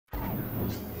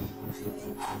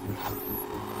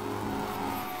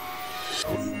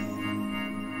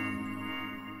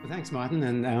Thanks, Martin,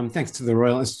 and thanks to the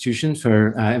Royal Institution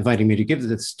for inviting me to give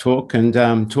this talk, and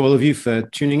to all of you for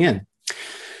tuning in.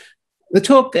 The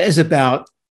talk is about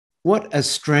what a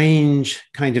strange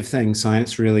kind of thing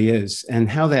science really is, and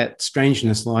how that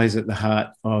strangeness lies at the heart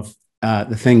of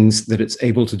the things that it's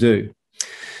able to do.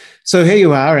 So here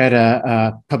you are at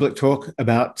a public talk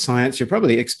about science. You're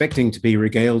probably expecting to be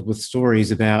regaled with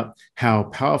stories about how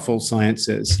powerful science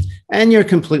is. And you're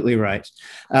completely right.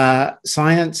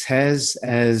 Science has,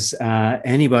 as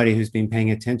anybody who's been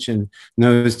paying attention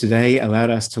knows today,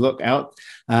 allowed us to look out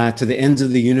to the ends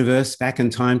of the universe, back in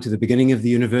time to the beginning of the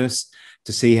universe,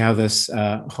 to see how this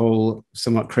whole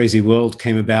somewhat crazy world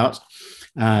came about.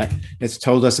 It's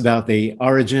told us about the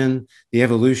origin, the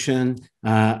evolution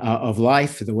of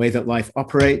life, the way that life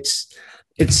operates.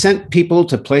 It's sent people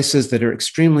to places that are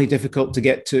extremely difficult to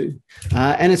get to,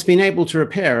 and it's been able to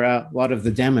repair a lot of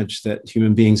the damage that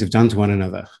human beings have done to one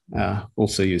another,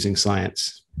 also using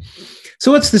science.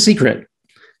 So what's the secret?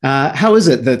 How is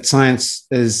it that science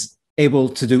is able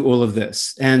to do all of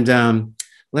this? And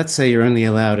let's say you're only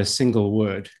allowed a single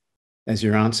word as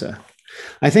your answer.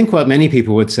 I think what many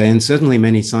people would say, and certainly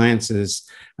many scientists,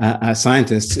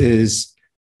 is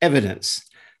evidence.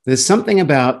 There's something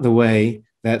about the way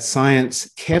that science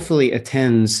carefully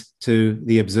attends to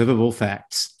the observable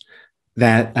facts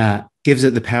that gives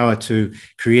it the power to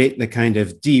create the kind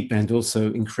of deep and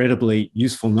also incredibly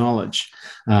useful knowledge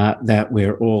that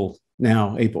we're all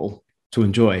now able to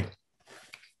enjoy.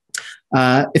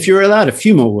 If you're allowed a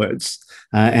few more words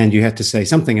and you had to say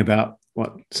something about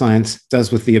what science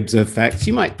does with the observed facts,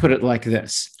 you might put it like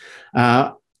this.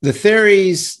 The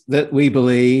theories that we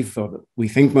believe, or that we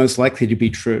think most likely to be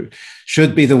true,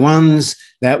 should be the ones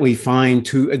that we find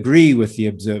to agree with the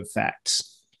observed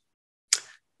facts.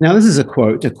 Now, this is a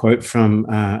quote from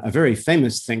a very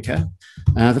famous thinker,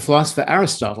 the philosopher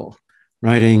Aristotle,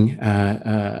 writing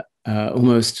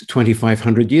almost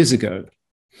 2,500 years ago.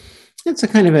 It's a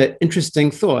kind of an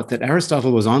interesting thought that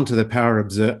Aristotle was onto the power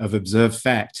of observed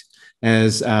fact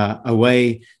as a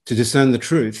way to discern the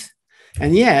truth.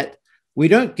 And yet, we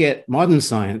don't get modern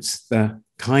science, the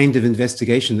kind of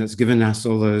investigation that's given us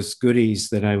all those goodies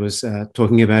that I was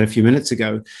talking about a few minutes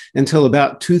ago, until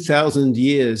about 2,000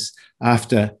 years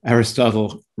after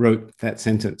Aristotle wrote that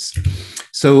sentence.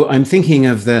 So I'm thinking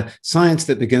of the science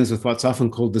that begins with what's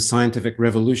often called the scientific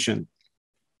revolution.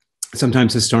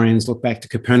 Sometimes historians look back to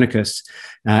Copernicus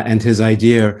and his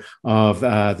idea of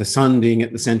the sun being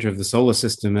at the center of the solar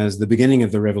system as the beginning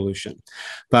of the revolution.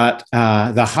 But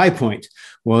the high point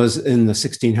was in the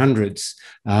 1600s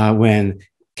when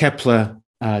Kepler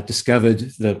discovered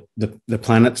the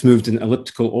planets moved in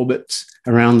elliptical orbits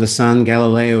around the sun.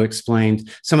 Galileo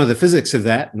explained some of the physics of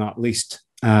that, not least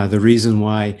the reason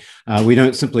why we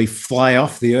don't simply fly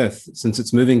off the Earth since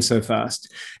it's moving so fast.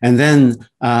 And then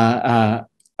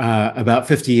about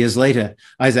 50 years later,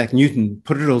 Isaac Newton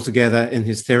put it all together in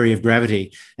his theory of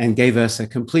gravity and gave us a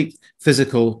complete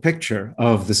physical picture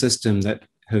of the system that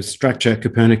whose structure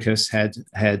Copernicus had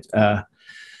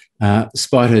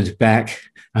spotted back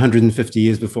 150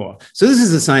 years before. So this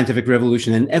is the scientific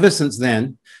revolution. And ever since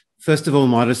then, first of all,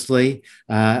 modestly,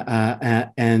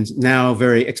 and now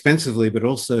very expensively, but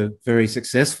also very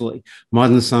successfully,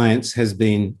 modern science has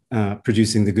been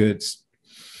producing the goods.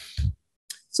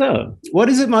 So what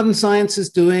is it modern science is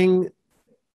doing,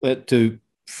 but to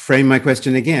frame my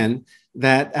question again,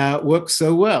 that works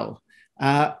so well?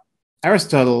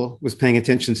 Aristotle was paying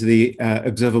attention to the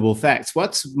observable facts.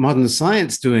 What's modern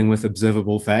science doing with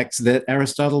observable facts that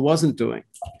Aristotle wasn't doing?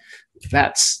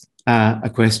 That's a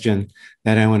question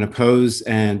that I want to pose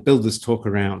and build this talk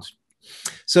around.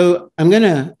 So I'm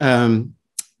going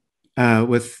to,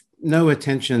 with no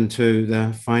attention to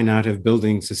the fine art of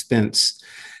building suspense,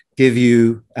 give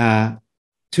you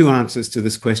two answers to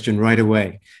this question right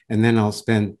away, and then I'll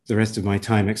spend the rest of my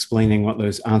time explaining what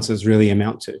those answers really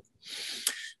amount to.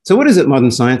 So what is it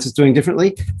modern science is doing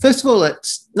differently? First of all,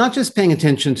 it's not just paying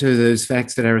attention to those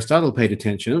facts that Aristotle paid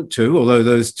attention to, although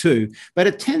those too, but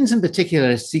it tends in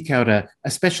particular to seek out a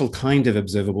special kind of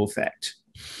observable fact.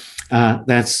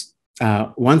 That's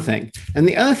one thing. And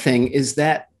the other thing is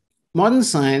that modern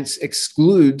science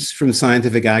excludes from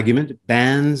scientific argument,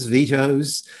 bans,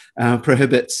 vetoes,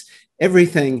 prohibits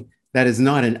everything that is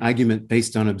not an argument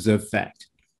based on observed fact.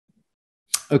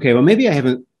 Okay, well, maybe I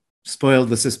haven't spoiled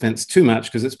the suspense too much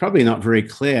because it's probably not very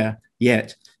clear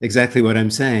yet exactly what I'm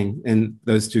saying in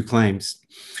those two claims.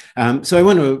 So I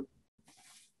want to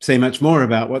say much more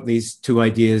about what these two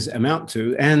ideas amount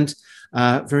to and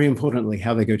very importantly,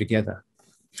 how they go together.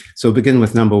 So we'll begin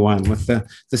with number one, with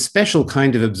the special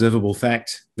kind of observable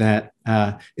fact that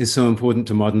is so important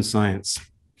to modern science.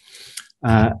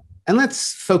 And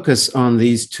let's focus on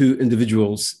these two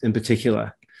individuals in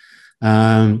particular.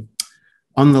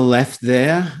 On the left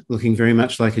there, looking very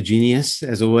much like a genius,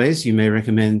 as always, you may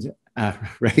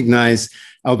recognize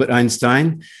Albert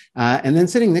Einstein. And then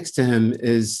sitting next to him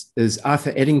is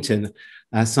Arthur Eddington,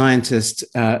 a scientist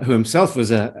who himself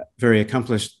was a very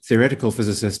accomplished theoretical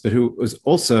physicist, but who was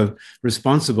also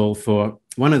responsible for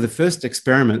one of the first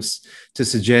experiments to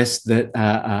suggest that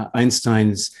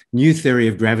Einstein's new theory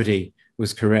of gravity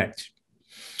was correct.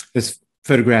 This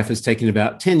photograph is taken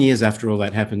about 10 years after all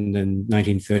that happened in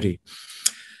 1930.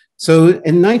 So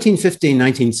in 1915,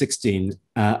 1916,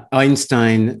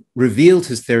 Einstein revealed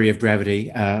his theory of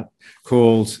gravity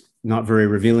called, not very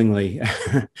revealingly,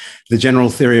 the general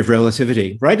theory of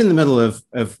relativity, right in the middle of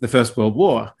the First World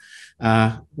War,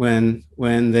 when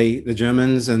the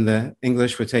Germans and the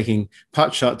English were taking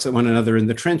pot shots at one another in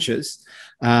the trenches.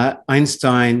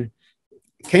 Einstein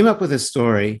came up with a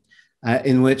story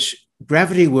in which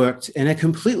gravity worked in a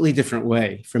completely different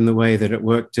way from the way that it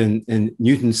worked in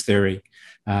Newton's theory,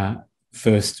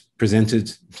 first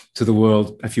presented to the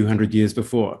world a few hundred years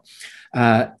before.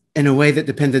 In a way that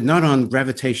depended not on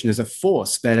gravitation as a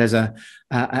force, but as an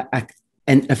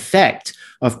effect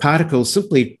of particles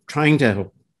simply trying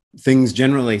to, things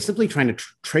generally, simply trying to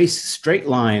trace straight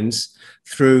lines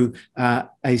through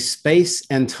a space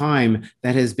and time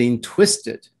that has been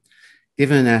twisted,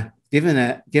 given a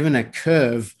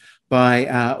curve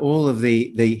by all of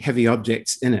the heavy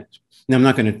objects in it. Now, I'm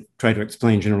not going to try to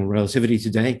explain general relativity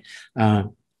today. That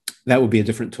will be a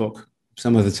different talk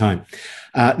some other time.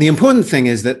 The important thing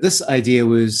is that this idea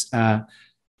was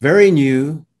very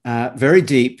new, very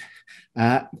deep,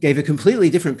 gave a completely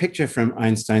different picture from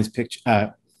Einstein's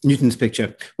picture, Newton's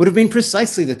picture. Would have been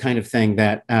precisely the kind of thing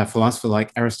that a philosopher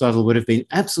like Aristotle would have been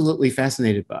absolutely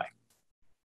fascinated by.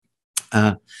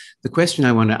 The question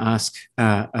I want to ask,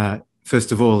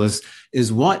 first of all,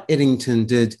 is what Eddington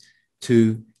did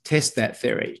to test that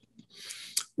theory.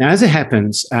 Now, as it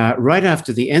happens, right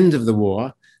after the end of the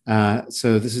war,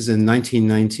 so this is in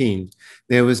 1919,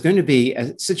 there was going to be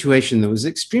a situation that was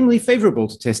extremely favorable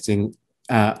to testing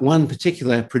one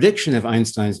particular prediction of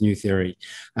Einstein's new theory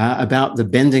about the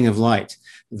bending of light,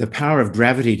 the power of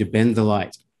gravity to bend the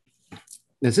light.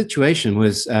 The situation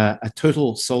was a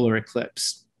total solar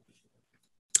eclipse.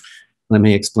 Let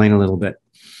me explain a little bit.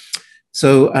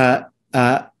 So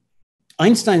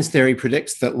Einstein's theory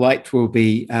predicts that light will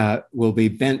be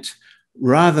bent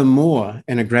rather more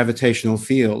in a gravitational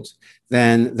field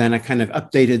than a kind of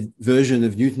updated version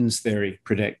of Newton's theory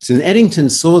predicts. And Eddington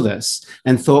saw this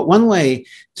and thought one way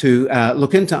to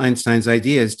look into Einstein's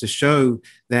ideas to show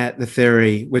that the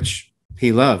theory, which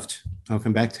he loved, I'll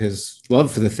come back to his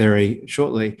love for the theory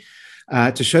shortly,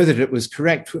 to show that it was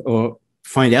correct or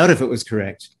find out if it was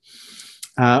correct,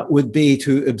 would be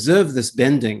to observe this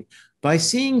bending by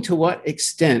seeing to what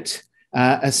extent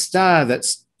a star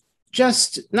that's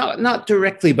just not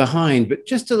directly behind, but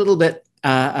just a little bit,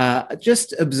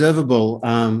 just observable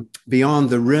beyond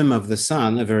the rim of the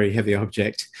sun, a very heavy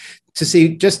object, to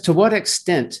see just to what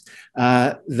extent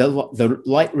the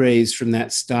light rays from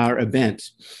that star are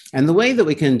bent. And the way that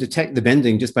we can detect the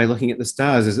bending just by looking at the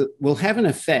stars is it will have an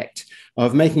effect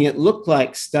of making it look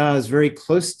like stars very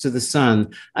close to the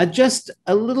sun are just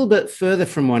a little bit further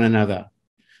from one another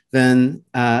than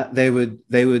they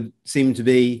would seem to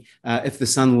be if the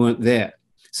sun weren't there.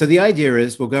 So the idea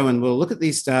is we'll go and we'll look at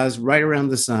these stars right around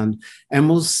the sun and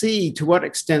we'll see to what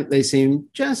extent they seem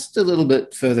just a little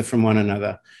bit further from one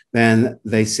another than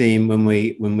they seem when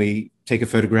we take a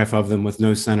photograph of them with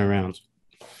no sun around.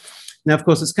 Now, of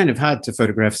course, it's kind of hard to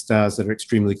photograph stars that are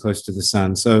extremely close to the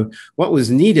sun. So what was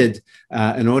needed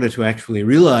in order to actually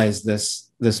realize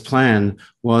this plan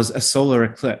was a solar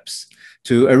eclipse,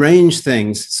 to arrange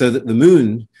things so that the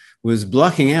moon was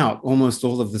blocking out almost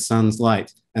all of the sun's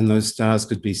light and those stars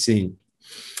could be seen.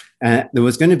 There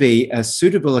was going to be a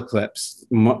suitable eclipse,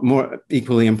 more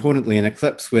equally importantly, an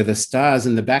eclipse where the stars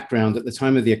in the background at the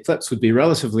time of the eclipse would be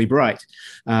relatively bright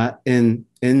in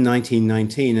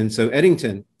 1919. And so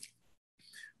Eddington,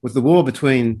 with the war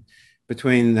between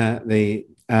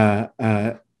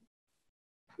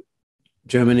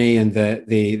Germany and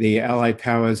the Allied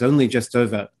powers only just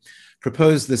over,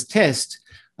 proposed this test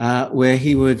where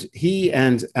he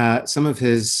and some of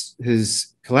his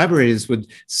collaborators would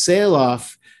sail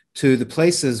off to the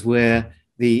places where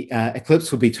the eclipse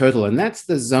would be total. And that's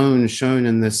the zone shown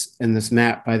in this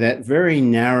map by that very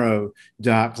narrow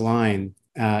dark line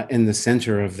in the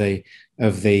center of the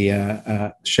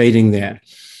shading there.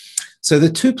 So the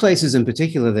two places in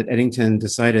particular that Eddington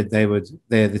decided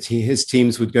his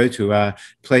teams would go to are a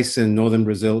place in northern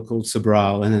Brazil called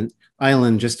Sobral and an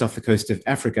island just off the coast of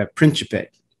Africa, Principe.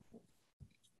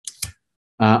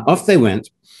 Off they went.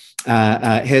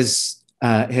 Here's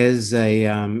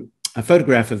a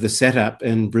photograph of the setup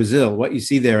in Brazil. What you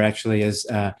see there actually is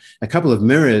a couple of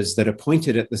mirrors that are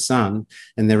pointed at the sun,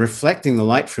 and they're reflecting the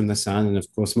light from the sun, and of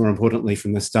course, more importantly,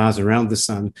 from the stars around the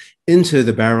sun, into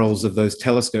the barrels of those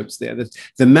telescopes there.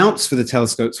 The mounts for the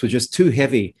telescopes were just too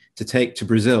heavy to take to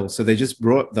Brazil, so they just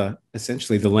brought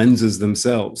essentially the lenses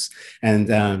themselves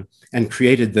and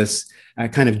created this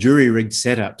kind of jury-rigged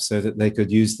setup so that they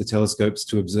could use the telescopes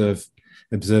to observe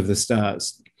the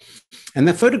stars. And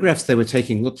the photographs they were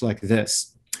taking looked like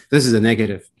this. This is a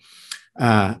negative.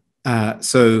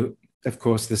 So, of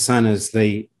course, the sun is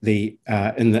in the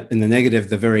negative,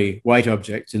 the very white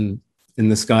object in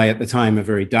the sky at the time, a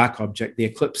very dark object, the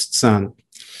eclipsed sun.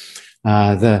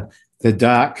 The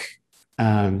dark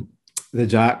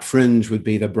fringe would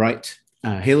be the bright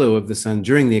halo of the sun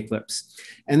during the eclipse.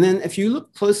 And then if you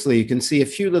look closely, you can see a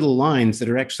few little lines that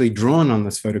are actually drawn on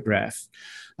this photograph.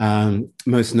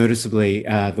 Most noticeably,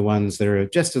 the ones that are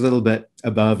just a little bit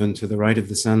above and to the right of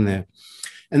the sun there.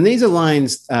 And these are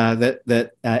lines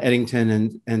that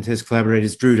Eddington and his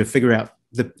collaborators drew to figure out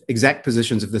the exact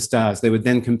positions of the stars. They would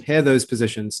then compare those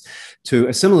positions to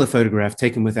a similar photograph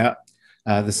taken without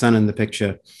the sun in the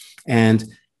picture and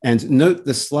note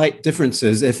the slight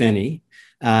differences, if any,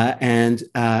 and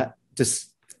just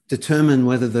determine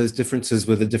whether those differences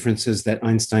were the differences that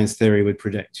Einstein's theory would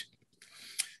predict.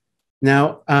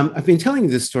 Now, I've been telling you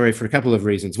this story for a couple of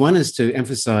reasons. One is to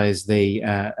emphasize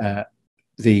the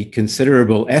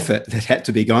considerable effort that had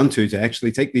to be gone to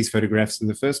actually take these photographs in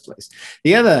the first place.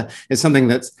 The other is something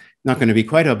that's not going to be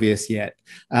quite obvious yet.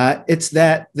 It's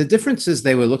that the differences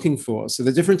they were looking for, so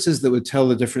the differences that would tell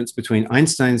the difference between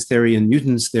Einstein's theory and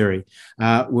Newton's theory,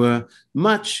 were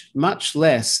much, much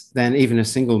less than even a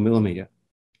single millimeter.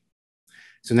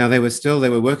 So now they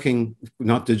were working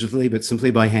not digitally, but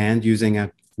simply by hand using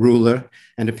a ruler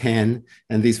and a pen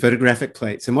and these photographic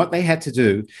plates. And what they had to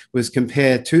do was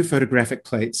compare two photographic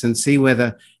plates and see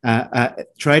whether,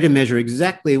 try to measure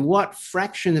exactly what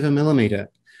fraction of a millimeter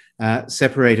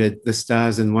separated the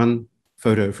stars in one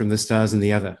photo from the stars in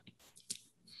the other.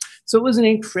 So it was an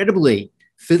incredibly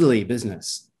fiddly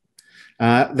business.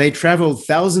 They traveled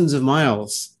thousands of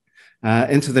miles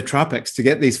into the tropics to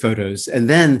get these photos. And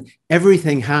then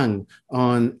everything hung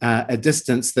on a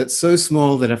distance that's so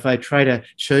small that if I try to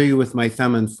show you with my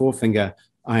thumb and forefinger,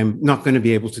 I'm not going to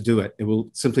be able to do it. It will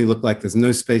simply look like there's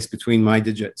no space between my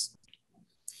digits.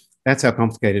 That's how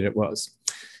complicated it was.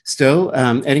 Still,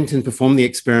 Eddington performed the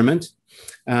experiment.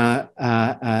 They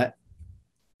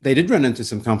did run into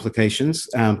some complications,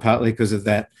 partly because of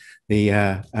that,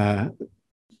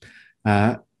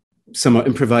 somewhat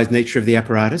improvised nature of the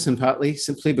apparatus, and partly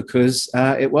simply because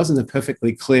it wasn't a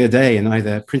perfectly clear day in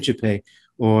either Principe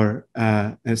or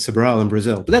Sobral in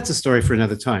Brazil. But that's a story for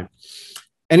another time.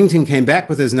 Eddington came back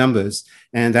with his numbers,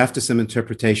 and after some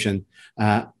interpretation,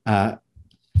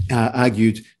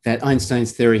 argued that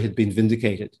Einstein's theory had been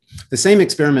vindicated. The same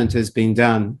experiment has been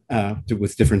done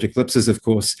with different eclipses, of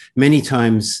course, many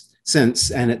times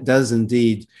since, and it does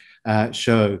indeed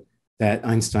show that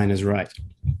Einstein is right.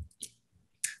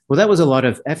 Well, that was a lot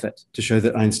of effort to show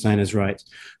that Einstein is right.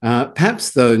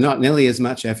 Perhaps, though, not nearly as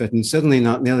much effort and certainly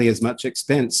not nearly as much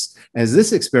expense as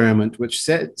this experiment, which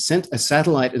sent a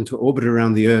satellite into orbit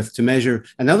around the Earth to measure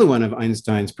another one of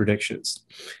Einstein's predictions.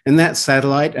 And that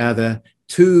satellite are the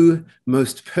two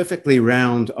most perfectly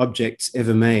round objects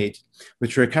ever made,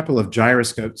 which are a couple of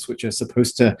gyroscopes, which are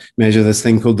supposed to measure this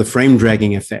thing called the frame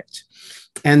dragging effect.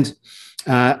 And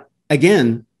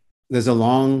again, there's a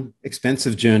long,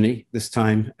 expensive journey, this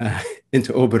time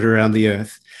into orbit around the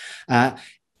Earth.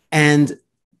 And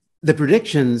the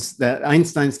predictions that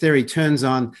Einstein's theory turns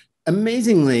on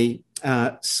amazingly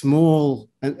small,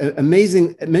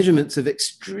 amazing measurements of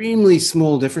extremely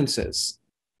small differences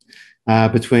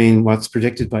between what's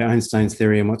predicted by Einstein's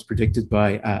theory and what's predicted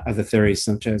by other theories,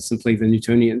 such as simply the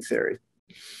Newtonian theory.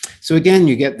 So again,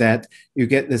 you get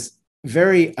this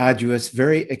very arduous,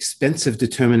 very expensive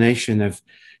determination of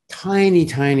tiny,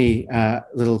 tiny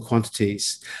little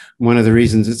quantities. One of the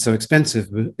reasons it's so expensive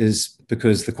is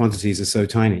because the quantities are so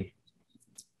tiny.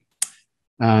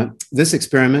 This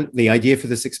experiment, the idea for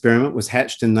this experiment was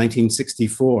hatched in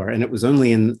 1964, and it was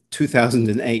only in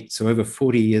 2008, so over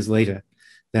 40 years later,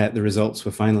 that the results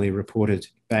were finally reported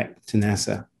back to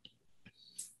NASA.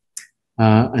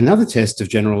 Another test of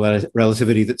general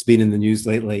relativity that's been in the news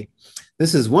lately.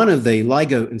 This is one of the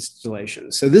LIGO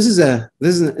installations. So this is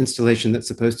an installation that's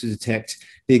supposed to detect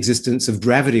the existence of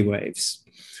gravity waves.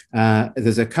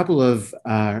 There's a couple of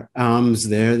arms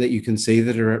there that you can see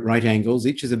that are at right angles.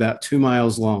 Each is about 2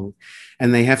 miles long,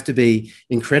 and they have to be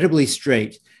incredibly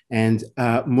straight and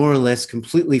more or less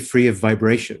completely free of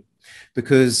vibration,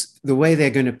 because the way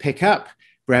they're going to pick up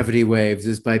gravity waves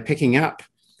is by picking up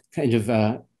kind of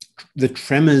the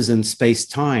tremors in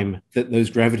space-time that those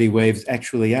gravity waves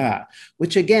actually are,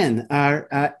 which again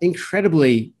are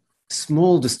incredibly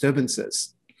small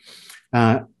disturbances.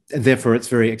 Therefore, it's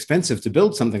very expensive to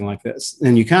build something like this.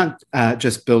 And you can't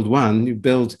just build one, you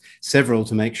build several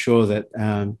to make sure that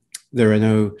there are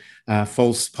no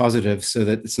false positives, so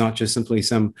that it's not just simply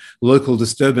some local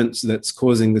disturbance that's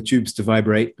causing the tubes to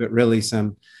vibrate, but really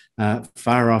some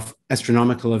far off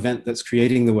astronomical event that's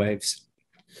creating the waves.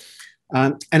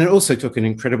 And it also took an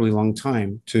incredibly long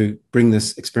time to bring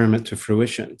this experiment to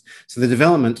fruition. So the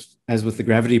development, as with the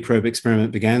gravity probe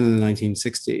experiment, began in the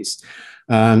 1960s.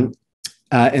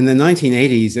 In the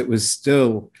 1980s, it was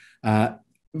still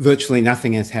virtually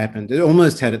nothing has happened. It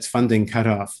almost had its funding cut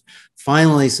off.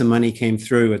 Finally, some money came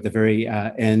through at the very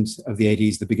end of the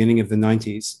 80s, the beginning of the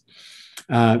 90s.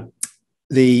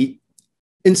 The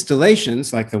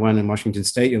installations, like the one in Washington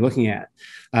State you're looking at,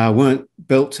 weren't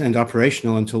built and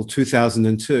operational until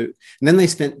 2002. And then they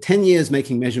spent 10 years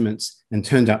making measurements and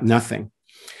turned up nothing.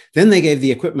 Then they gave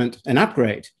the equipment an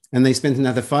upgrade, and they spent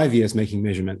another 5 years making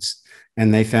measurements,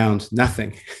 and they found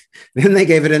nothing. Then they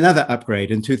gave it another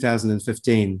upgrade in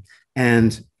 2015,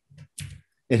 and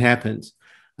it happened.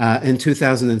 In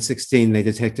 2016, they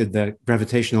detected the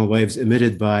gravitational waves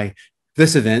emitted by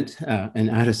this event, an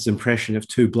artist's impression of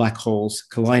two black holes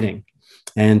colliding.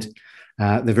 And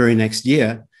the very next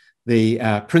year,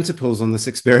 the principals on this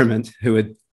experiment who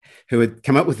had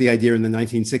come up with the idea in the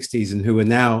 1960s and who are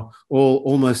now all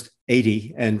almost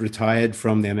 80 and retired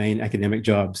from their main academic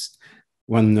jobs,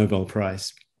 won the Nobel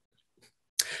Prize.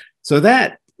 So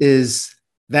that is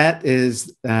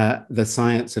the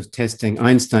science of testing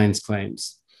Einstein's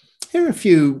claims. Here are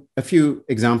a few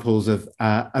examples of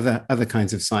other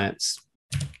kinds of science.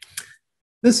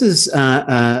 This is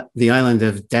the island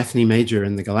of Daphne Major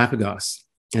in the Galapagos.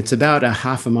 It's about a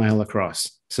half a mile across,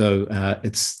 so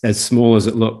it's as small as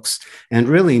it looks, and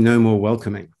really no more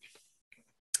welcoming.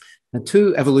 Now,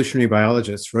 two evolutionary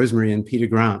biologists, Rosemary and Peter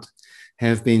Grant,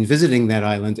 have been visiting that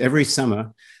island every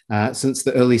summer since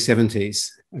the early 70s,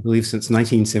 I believe since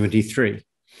 1973.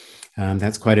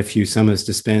 That's quite a few summers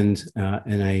to spend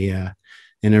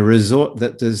in a resort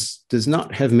that does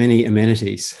not have many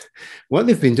amenities. What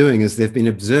they've been doing is they've been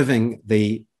observing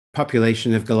the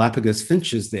population of Galapagos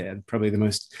finches there, probably the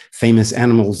most famous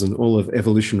animals in all of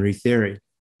evolutionary theory,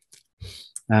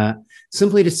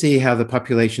 simply to see how the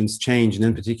populations change, and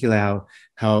in particular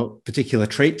how particular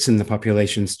traits in the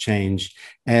populations change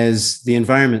as the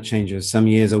environment changes. Some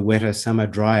years are wetter, some are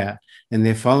drier, and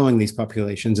they're following these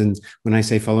populations. And when I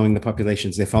say following the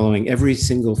populations, they're following every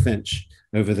single finch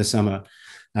over the summer,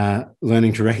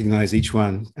 learning to recognize each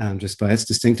one just by its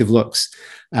distinctive looks,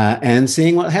 and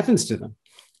seeing what happens to them.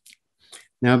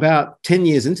 Now, about 10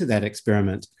 years into that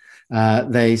experiment,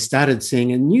 they started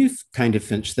seeing a new kind of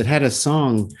finch that had a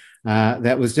song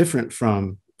that was different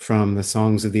from the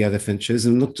songs of the other finches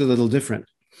and looked a little different.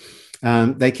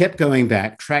 They kept going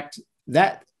back, tracked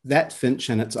that finch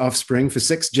and its offspring for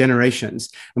 6 generations,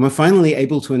 and were finally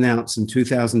able to announce in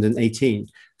 2018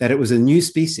 that it was a new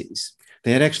species.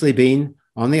 They had actually been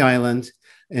on the island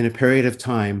in a period of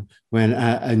time when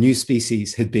a new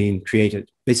species had been created,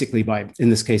 basically in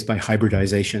this case, by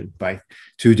hybridization, by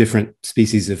 2 different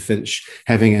species of finch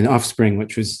having an offspring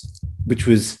which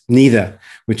was neither,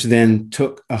 which then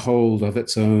took a hold of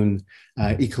its own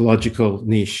ecological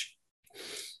niche.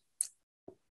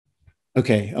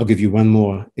 Okay, I'll give you one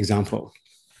more example.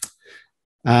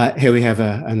 Here we have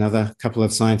another couple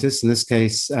of scientists. In this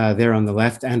case, they're on the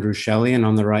left, Andrew Shelley, and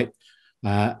on the right,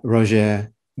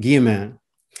 Roger Guillemin.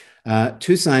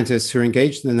 2 scientists who were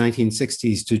engaged in the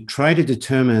 1960s to try to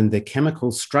determine the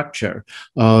chemical structure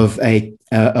of a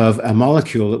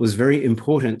molecule that was very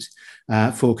important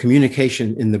for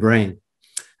communication in the brain.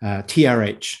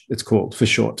 TRH, it's called for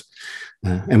short.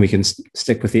 And we can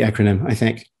stick with the acronym, I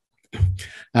think.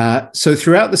 So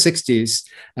throughout the 60s,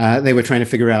 they were trying to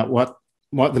figure out what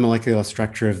the molecular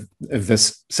structure of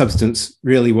this substance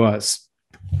really was.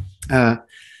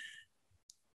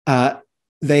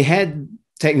 They had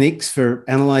techniques for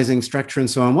analyzing structure and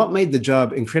so on. What made the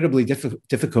job incredibly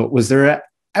difficult was there are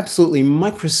absolutely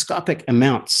microscopic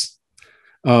amounts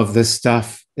of this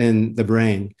stuff in the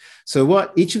brain. So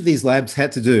what each of these labs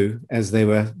had to do, as they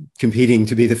were competing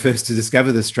to be the first to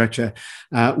discover the structure,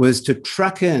 was to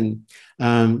truck in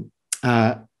the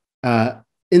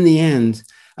end,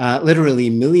 literally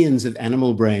millions of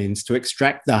animal brains to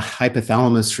extract the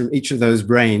hypothalamus from each of those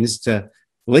brains to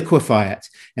liquefy it,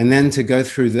 and then to go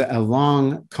through a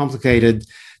long, complicated,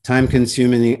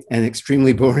 time-consuming and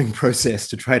extremely boring process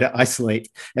to try to isolate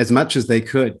as much as they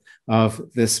could of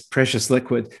this precious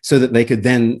liquid so that they could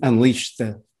then unleash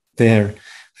their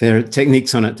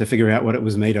techniques on it to figure out what it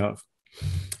was made of.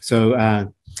 So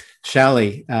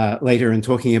Shally, later in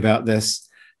talking about this,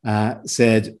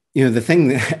 said, the thing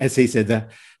that, as he said,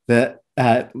 the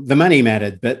money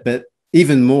mattered, but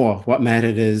even more, what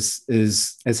mattered is,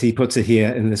 as he puts it here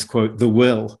in this quote, the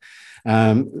will,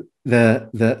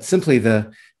 simply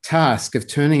the task of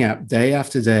turning up day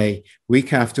after day,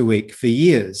 week after week, for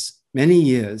years, many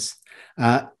years,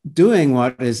 doing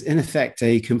what is in effect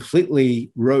a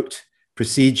completely rote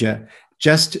procedure,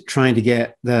 just trying to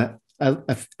get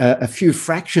a few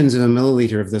fractions of a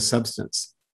milliliter of the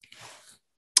substance.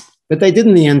 But they did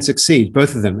in the end succeed,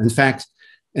 both of them. In fact,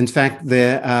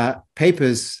 their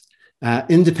papers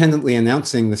independently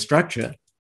announcing the structure,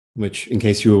 which, in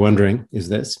case you were wondering, is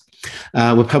this,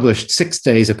 were published 6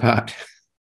 days apart.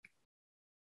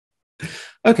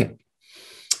 Okay,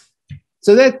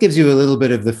 so that gives you a little bit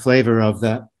of the flavor of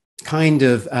the kind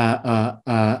of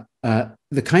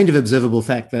observable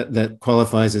fact that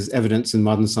qualifies as evidence in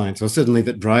modern science, or certainly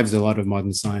that drives a lot of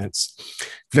modern science.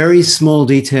 Very small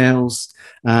details,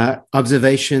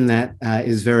 observation that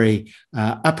is very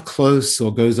up close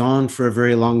or goes on for a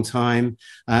very long time,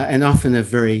 and often of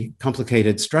very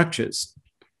complicated structures,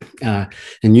 and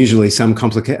usually some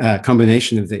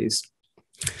combination of these.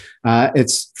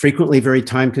 It's frequently very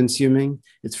time-consuming.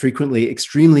 It's frequently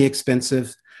extremely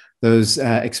expensive. Those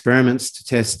experiments to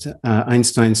test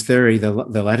Einstein's theory, the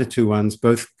latter two ones,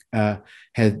 both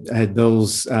had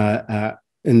bills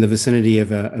in the vicinity of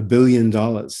 $1 billion.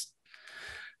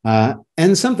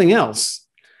 And something else,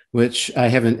 which I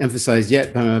haven't emphasized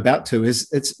yet, but I'm about to, is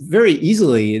it's very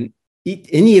easily in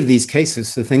any of these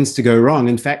cases for things to go wrong.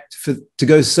 In fact, to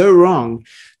go so wrong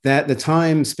that the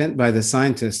time spent by the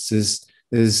scientists is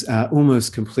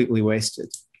almost completely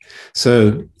wasted.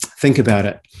 So think about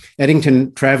it.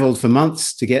 Eddington traveled for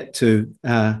months to get to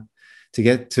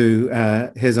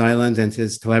his island, and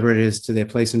his collaborators to their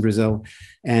place in Brazil.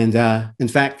 And in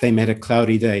fact, they met a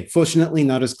cloudy day. Fortunately,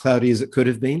 not as cloudy as it could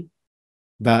have been,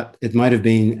 but it might have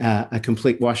been a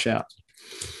complete washout.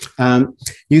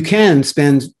 You can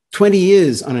spend 20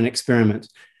 years on an experiment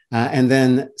and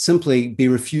then simply be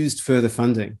refused further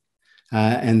funding.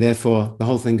 And therefore, the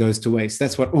whole thing goes to waste.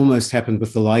 That's what almost happened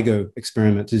with the LIGO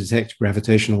experiment to detect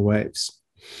gravitational waves.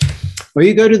 Or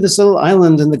you go to this little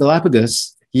island in the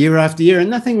Galapagos year after year, and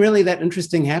nothing really that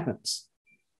interesting happens.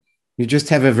 You just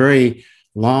have a very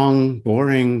long,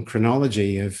 boring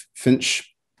chronology of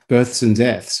finch births and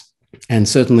deaths, and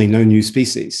certainly no new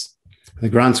species. The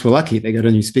Grants were lucky, they got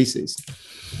a new species.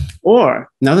 Or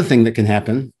another thing that can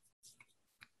happen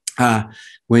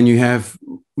when you have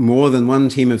more than one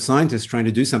team of scientists trying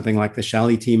to do something like the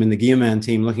Shally team and the Guillermin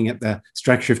team looking at the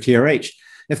structure of TRH,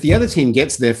 if the other team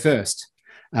gets there first,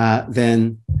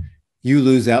 then you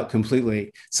lose out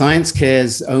completely. Science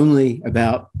cares only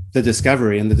about the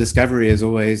discovery, and the discovery is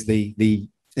always the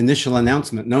initial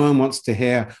announcement. No one wants to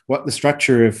hear what the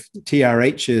structure of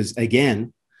TRH is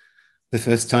again. The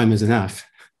first time is enough.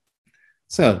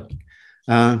 So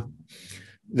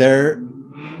there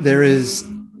is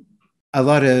a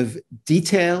lot of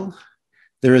detail,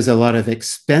 there is a lot of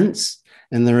expense,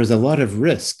 and there is a lot of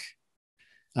risk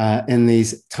in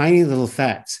these tiny little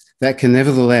facts that can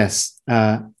nevertheless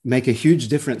make a huge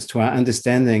difference to our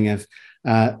understanding of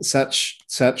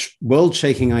such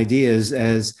world-shaking ideas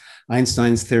as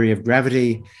Einstein's theory of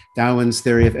gravity, Darwin's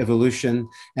theory of evolution,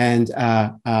 and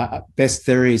best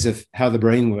theories of how the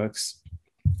brain works.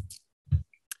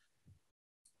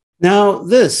 Now,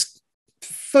 this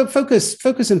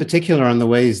focus in particular on the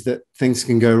ways that things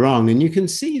can go wrong, and you can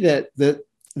see that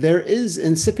there is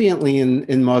incipiently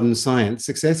in modern science,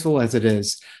 successful as it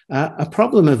is, a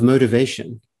problem of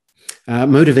motivation,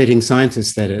 motivating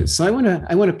scientists, that is. So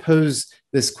I want to pose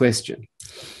this question.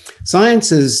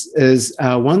 Science is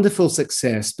a wonderful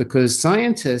success because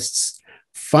scientists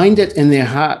find it in their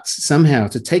hearts somehow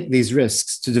to take these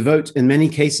risks, to devote, in many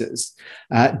cases,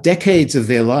 decades of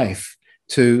their life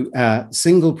to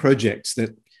single projects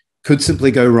that could simply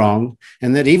go wrong,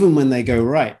 and that even when they go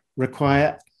right,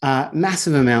 require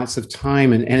massive amounts of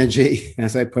time and energy,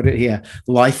 as I put it here,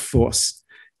 life force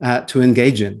to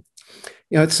engage in.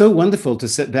 It's so wonderful to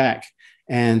sit back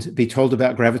and be told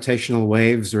about gravitational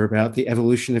waves or about the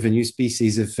evolution of a new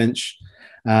species of finch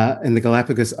in the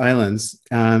Galapagos Islands,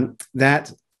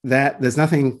 that there's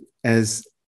nothing as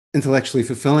intellectually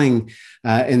fulfilling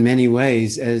in many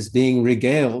ways as being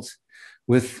regaled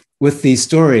with these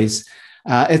stories.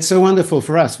 It's so wonderful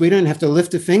for us. We don't have to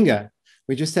lift a finger.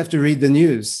 We just have to read the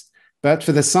news. But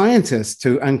for the scientist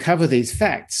to uncover these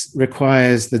facts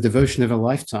requires the devotion of a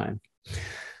lifetime.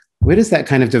 Where does that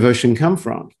kind of devotion come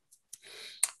from?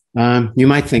 You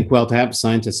might think, well, perhaps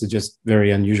scientists are just very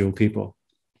unusual people.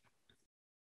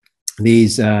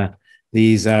 These are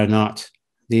not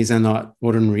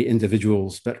ordinary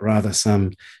individuals, but rather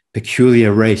some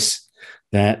peculiar race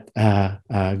that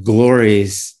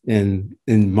glories in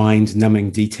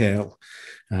mind-numbing detail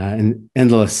and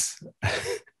endless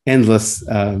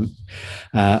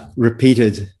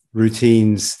repeated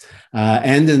routines,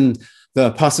 and in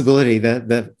the possibility that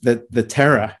the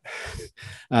terror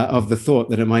of the thought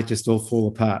that it might just all fall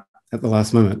apart at the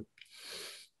last moment.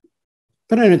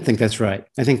 But I don't think that's right.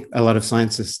 I think a lot of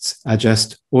scientists are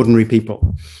just ordinary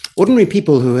people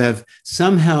who have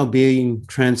somehow been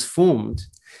transformed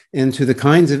into the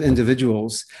kinds of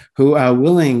individuals who are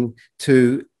willing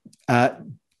to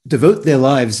devote their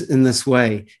lives in this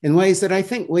way, in ways that I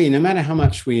think no matter how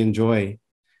much we enjoy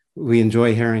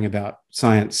hearing about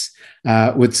science,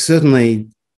 would certainly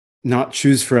not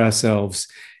choose for ourselves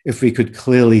if we could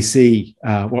clearly see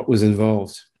what was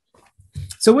involved.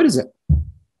 So what is it?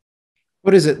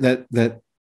 What is it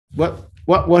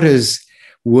what is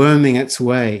worming its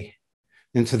way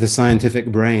into the scientific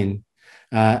brain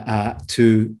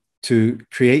to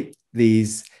create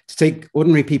these, to take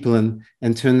ordinary people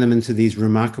and turn them into these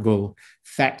remarkable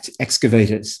fact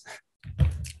excavators?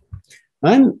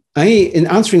 In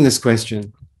answering this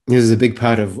question, this is a big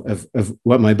part of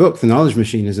what my book, The Knowledge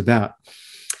Machine, is about.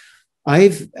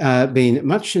 I've been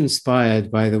much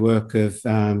inspired by the work of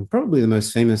probably the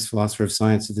most famous philosopher of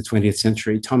science of the 20th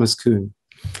century, Thomas Kuhn.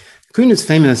 Kuhn is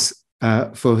famous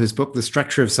for his book, The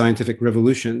Structure of Scientific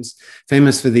Revolutions,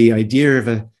 famous for the idea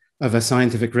of a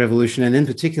scientific revolution, and in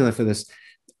particular for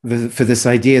this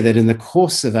idea that in the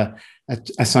course of a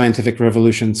scientific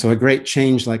revolution, so a great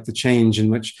change like the change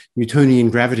in which Newtonian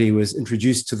gravity was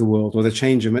introduced to the world, or the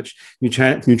change in which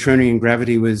Newtonian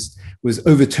gravity was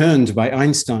overturned by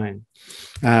Einstein,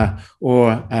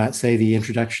 or say the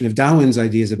introduction of Darwin's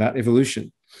ideas about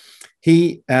evolution.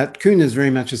 Kuhn is very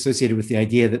much associated with the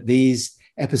idea that these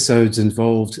episodes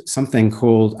involved something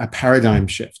called a paradigm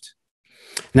shift.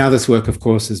 Now, this work, of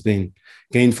course, has been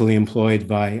gainfully employed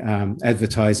by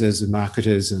advertisers and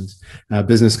marketers and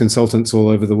business consultants all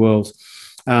over the world.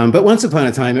 But once upon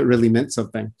a time, it really meant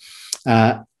something.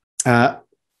 But I'm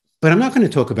not going to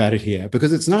talk about it here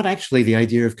because it's not actually the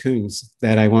idea of Kuhn's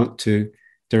that I want to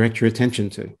direct your attention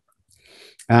to.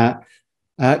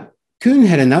 Kuhn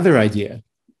had another idea,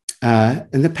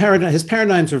 and his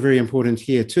paradigms were very important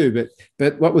here too,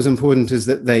 but what was important is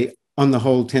that they, on the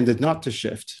whole, tended not to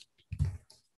shift.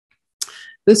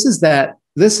 This is that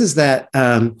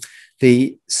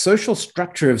the social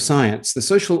structure of science, the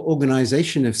social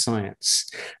organization of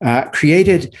science,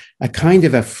 created a kind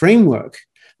of a framework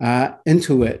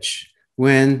into which,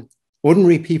 when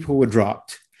ordinary people were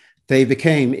dropped, they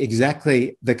became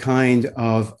exactly the kind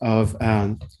of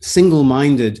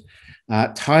single-minded,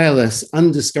 tireless,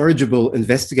 undiscourageable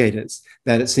investigators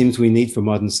that it seems we need for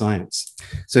modern science.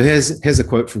 So here's a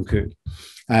quote from Kuhn.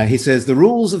 He says, "The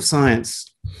rules of science,"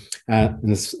 and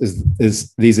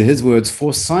these are his words,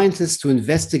 "force scientists to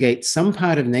investigate some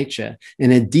part of nature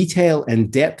in a detail and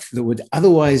depth that would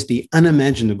otherwise be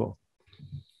unimaginable."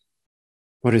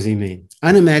 What does he mean?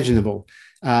 Unimaginable.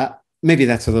 Maybe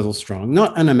that's a little strong.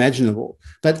 Not unimaginable,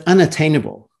 but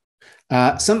unattainable.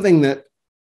 Something that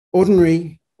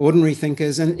ordinary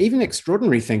thinkers and even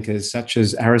extraordinary thinkers such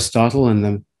as Aristotle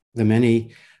and the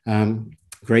many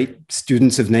great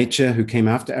students of nature who came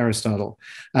after Aristotle,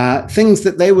 things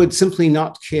that they would simply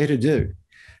not care to do.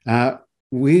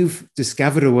 We've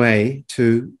discovered a way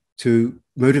to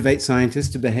motivate scientists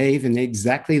to behave in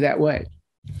exactly that way.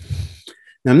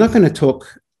 Now, I'm not going to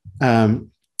talk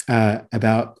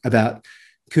about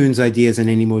Kuhn's ideas in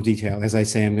any more detail. As I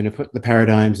say, I'm going to put the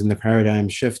paradigms and the paradigm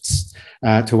shifts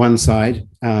to one side.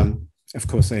 Of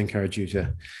course, I encourage you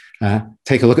to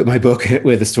take a look at my book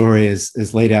where the story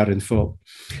is laid out in full.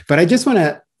 But I just want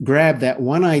to grab that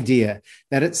one idea,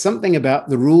 that it's something about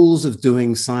the rules of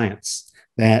doing science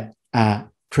that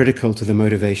are critical to the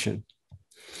motivation.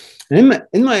 And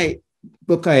in my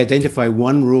book, I identify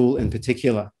one rule in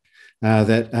particular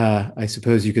that I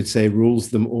suppose you could say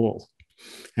rules them all.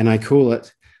 And I call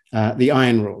it the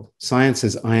iron rule,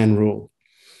 science's iron rule.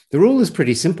 The rule is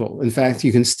pretty simple. In fact,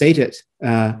 you can state it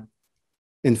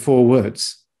in 4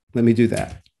 words. Let me do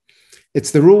that.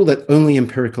 It's the rule that only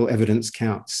empirical evidence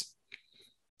counts.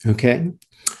 Okay?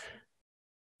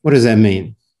 What does that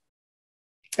mean?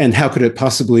 And how could it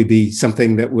possibly be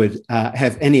something that would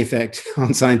have any effect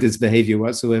on scientists' behavior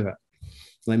whatsoever?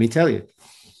 Let me tell you.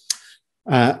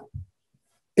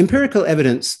 Empirical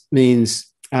evidence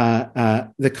means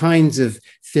the kinds of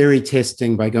theory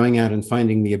testing by going out and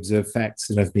finding the observed facts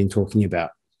that I've been talking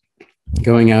about.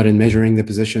 Going out and measuring the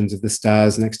positions of the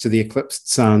stars next to the eclipsed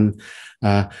sun,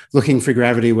 looking for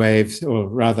gravity waves, or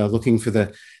rather looking for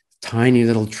the tiny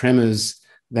little tremors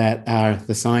that are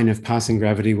the sign of passing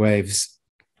gravity waves,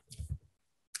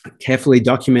 carefully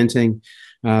documenting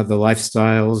the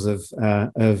lifestyles of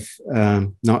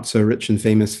not so rich and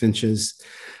famous finches.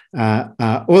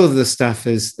 All of this stuff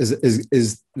is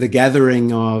the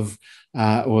gathering of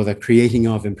or the creating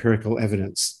of empirical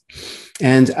evidence.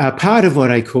 And part of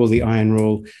what I call the iron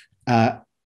rule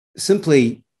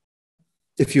simply,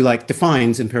 if you like,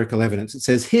 defines empirical evidence. It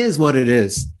says, here's what it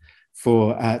is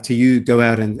for to you go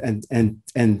out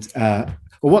or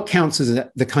what counts as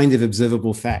the kind of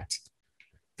observable fact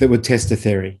that would test a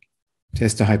theory,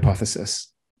 test a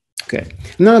hypothesis. Okay,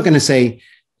 I'm not going to say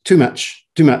too much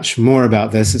more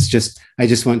about this. It's just, I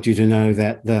just want you to know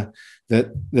that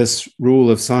that this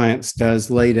rule of science does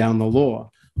lay down the law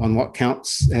on what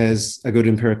counts as a good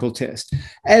empirical test,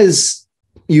 as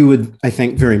you would, I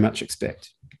think, very much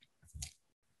expect.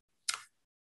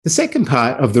 The second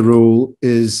part of the rule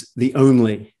is the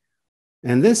only,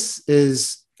 and this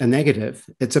is a negative.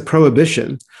 It's a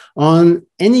prohibition on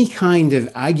any kind of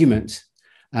argument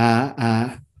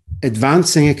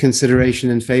advancing a consideration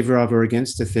in favor of or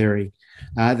against a theory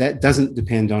that doesn't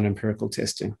depend on empirical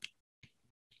testing.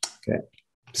 Okay,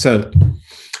 so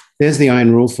there's the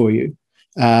iron rule for you.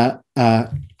 One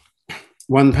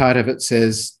part of it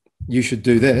says you should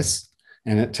do this,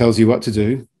 and it tells you what to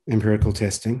do, empirical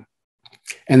testing.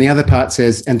 And the other part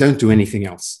says, and don't do anything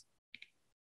else.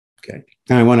 Okay,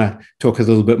 now I want to talk a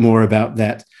little bit more about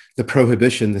that, the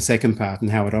prohibition, the second part,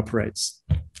 and how it operates.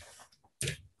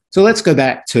 So let's go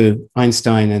back to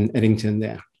Einstein and Eddington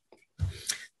there.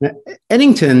 Now,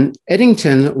 Eddington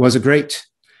was a great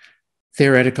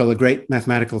theoretical, a great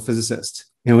mathematical physicist.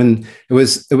 You know, when it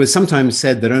was sometimes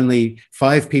said that only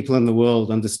 5 people in the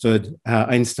world understood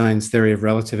Einstein's theory of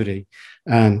relativity.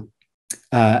 That's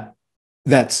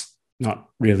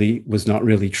was not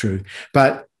really true.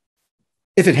 But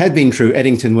if it had been true,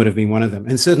 Eddington would have been one of them.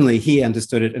 And certainly he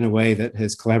understood it in a way that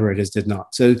his collaborators did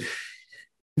not. So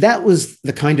that was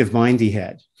the kind of mind he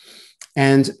had.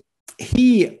 And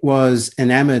he was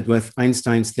enamored with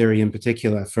Einstein's theory in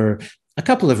particular for a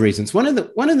couple of reasons. One of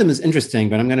them is interesting,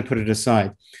 but I'm going to put it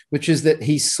aside, which is that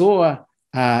he saw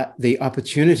the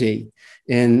opportunity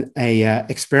in a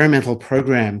experimental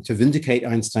program to vindicate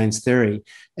Einstein's theory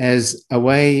as a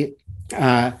way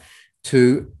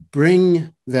to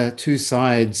bring the two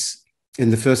sides in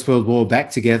the First World War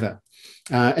back together.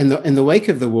 In the wake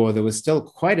of the war, there was still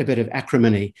quite a bit of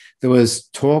acrimony. There was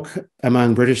talk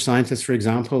among British scientists, for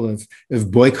example,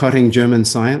 of boycotting German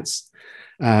science,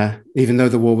 even though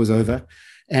the war was over.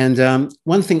 And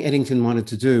one thing Eddington wanted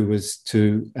to do was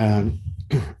to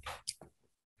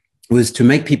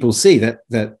make people see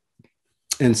that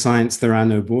in science there are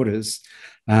no borders.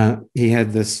 He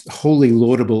had this wholly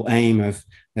laudable aim of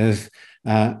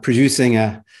producing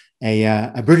a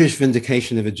British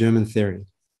vindication of a German theory.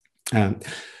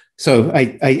 So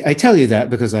I tell you that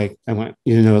because I want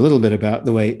you to know a little bit about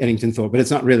the way Eddington thought, but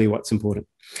it's not really what's important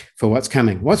for what's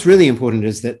coming. What's really important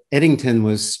is that Eddington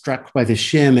was struck by the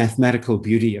sheer mathematical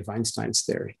beauty of Einstein's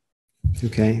theory.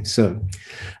 Okay, so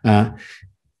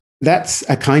that's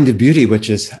a kind of beauty which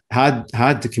is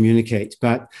hard to communicate,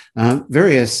 but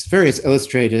various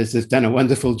illustrators have done a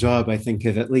wonderful job, I think,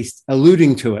 of at least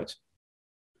alluding to it.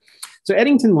 So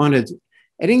Eddington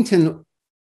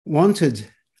wanted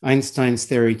Einstein's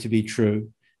theory to be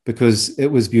true because it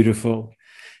was beautiful.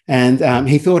 And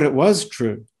he thought it was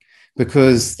true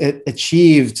because it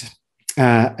achieved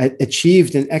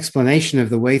an explanation of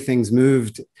the way things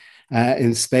moved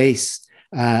in space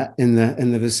in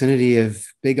the vicinity of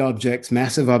big objects,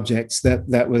 massive objects,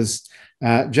 that was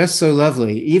just so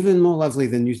lovely, even more lovely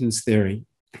than Newton's theory.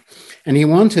 And he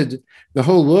wanted the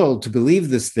whole world to believe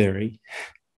this theory.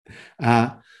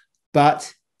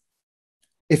 But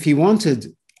if he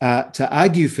wanted to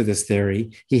argue for this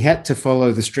theory, he had to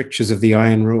follow the strictures of the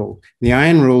iron rule. The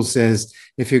iron rule says,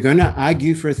 if you're going to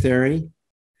argue for a theory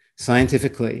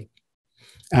scientifically,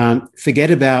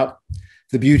 forget about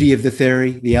the beauty of the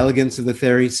theory, the elegance of the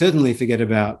theory, certainly forget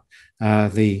about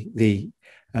the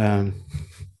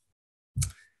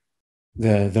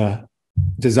the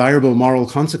desirable moral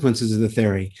consequences of the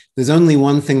theory, there's only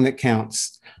one thing that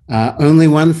counts, only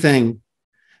one thing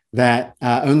that,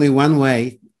 only one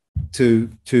way to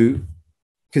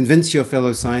convince your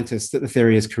fellow scientists that the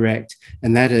theory is correct,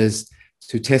 and that is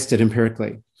to test it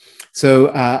empirically.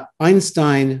 So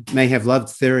Einstein may have loved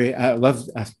theory,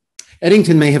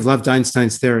 Eddington may have loved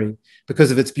Einstein's theory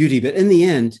because of its beauty, but in the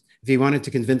end, if he wanted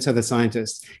to convince other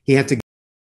scientists, he had to get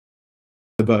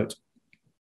the boat.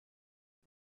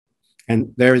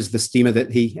 And there is the steamer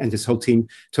that he and his whole team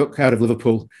took out of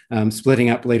Liverpool, splitting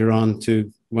up later on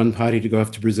to one party to go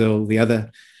off to Brazil, the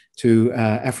other to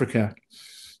Africa.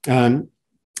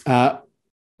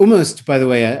 Almost, by the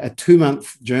way, a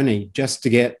 2-month journey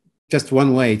just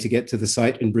one way to get to the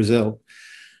site in Brazil.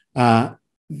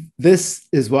 This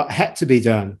is what had to be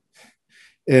done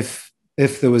if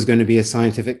there was going to be a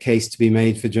scientific case to be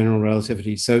made for general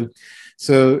relativity. So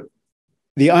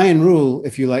the iron rule,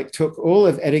 if you like, took all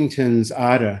of Eddington's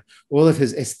ardor, all of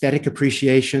his aesthetic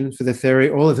appreciation for the theory,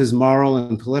 all of his moral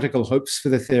and political hopes for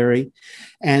the theory,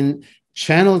 and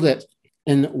channeled it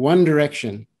in one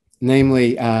direction,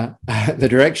 namely the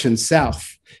direction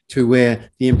south to where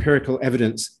the empirical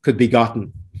evidence could be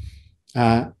gotten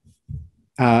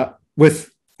with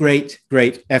great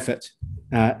effort,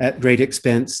 at great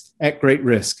expense, at great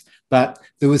risk. But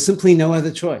there was simply no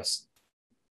other choice.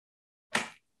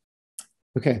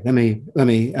 Okay, let me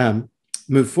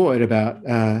move forward about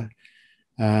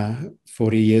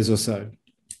 40 years or so.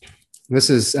 This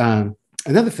is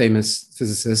another famous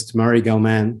physicist, Murray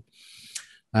Gell-Mann.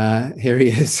 Here he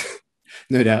is,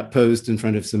 no doubt posed in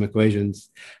front of some equations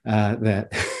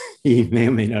that he may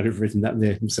or may not have written up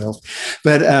there himself.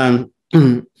 But I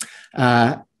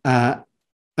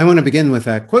want to begin with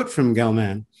a quote from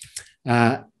Gell-Mann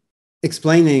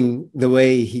explaining the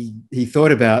way he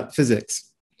thought about physics.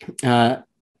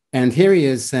 And here he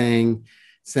is saying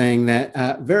that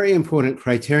a very important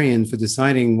criterion for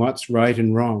deciding what's right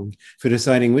and wrong, for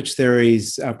deciding which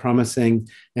theories are promising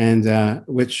and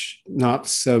which not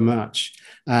so much,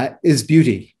 is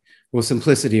beauty or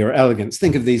simplicity or elegance.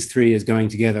 Think of these three as going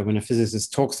together. When a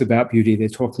physicist talks about beauty, they're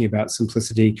talking about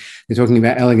simplicity, they're talking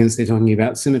about elegance, they're talking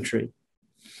about symmetry.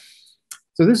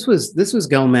 So this was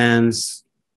Gell-Mann's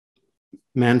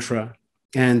mantra,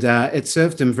 and it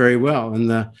served him very well. In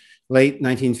the late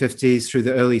 1950s through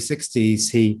the early 60s,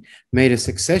 he made a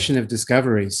succession of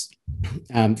discoveries,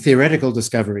 theoretical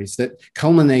discoveries that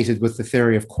culminated with the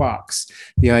theory of quarks,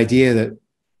 the idea that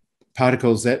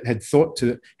particles that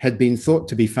had been thought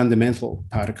to be fundamental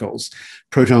particles,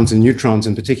 protons and neutrons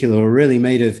in particular, were really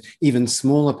made of even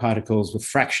smaller particles with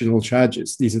fractional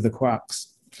charges. These are the quarks.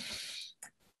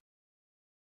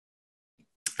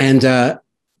 And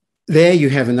there you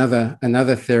have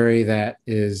another theory that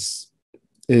is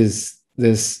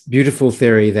this beautiful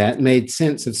theory that made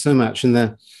sense of so much. In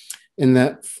the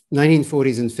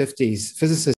 1940s and 50s,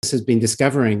 physicists had been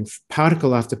discovering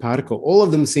particle after particle. All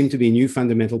of them seemed to be new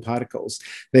fundamental particles.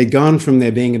 They'd gone from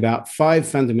there being about 5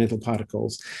 fundamental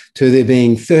particles to there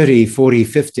being 30, 40,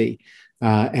 50.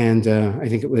 And I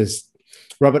think it was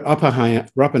Robert Oppenheimer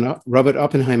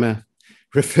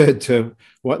referred to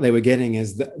what they were getting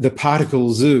as the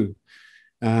particle zoo.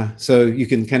 So you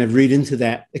can kind of read into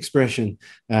that expression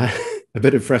a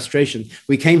bit of frustration.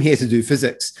 We came here to do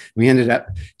physics. We ended up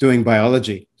doing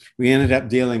biology. We ended up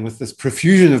dealing with this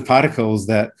profusion of particles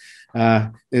that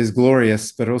is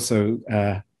glorious, but also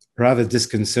rather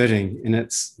disconcerting in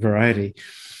its variety.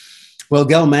 Well,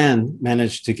 Gell-Mann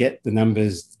managed to get the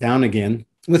numbers down again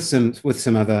with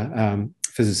some other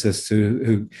physicists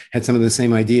who had some of the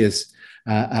same ideas.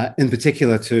 In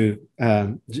particular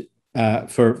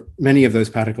for many of those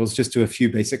particles, just to a few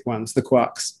basic ones, the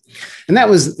quarks. And that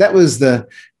was the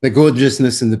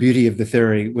gorgeousness and the beauty of the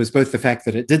theory, was both the fact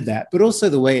that it did that, but also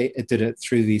the way it did it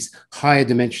through these higher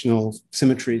dimensional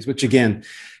symmetries, which again,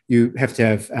 you have to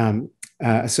have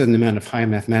a certain amount of higher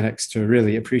mathematics to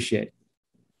really appreciate.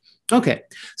 Okay,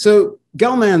 so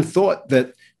Gell-Mann thought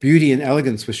that beauty and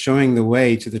elegance was showing the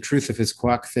way to the truth of his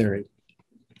quark theory.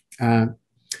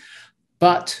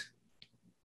 But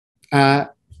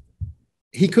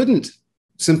he couldn't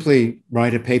simply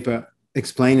write a paper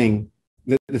explaining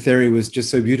that the theory was just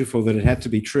so beautiful that it had to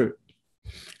be true.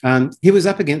 He was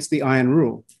up against the iron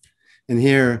rule. And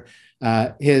here,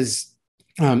 his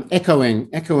echoing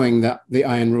the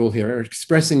iron rule here, or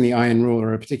expressing the iron rule,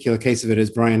 or a particular case of it, is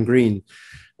Brian Greene,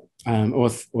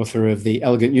 author of The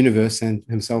Elegant Universe and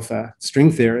himself a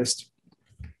string theorist.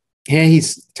 Here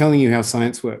he's telling you how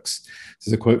science works. This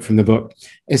is a quote from the book.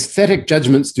 Aesthetic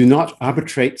judgments do not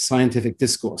arbitrate scientific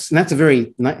discourse. And that's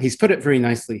he's put it very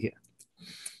nicely here.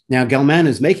 Now, Gell-Mann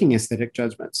is making aesthetic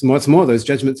judgments. And what's more, those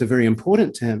judgments are very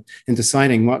important to him in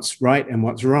deciding what's right and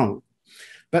what's wrong.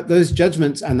 But those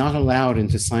judgments are not allowed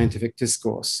into scientific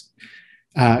discourse.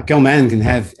 Gell-Mann can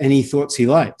have any thoughts he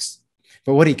likes,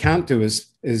 but what he can't do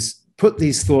is put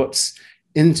these thoughts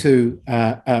into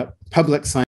a public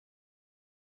scientific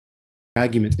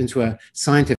argument, into a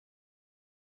scientific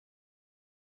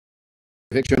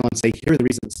journal and say, here are the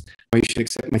reasons why you should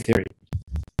accept my theory.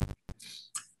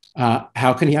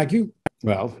 How can he argue?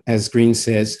 Well, as Green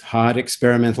says, hard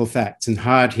experimental facts. And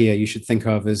hard here you should think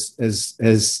of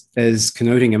as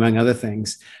connoting, among other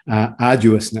things,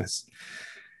 arduousness.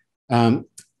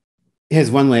 Here's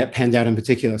one way it panned out in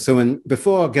particular. So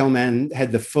before Gell-Mann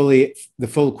had the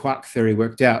full quark theory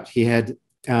worked out, he had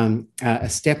a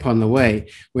step on the way,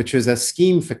 which was a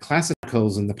scheme for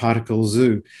classicals in the particle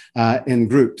zoo in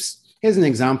groups. Here's an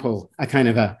example, a kind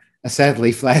of a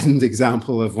sadly flattened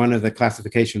example of one of the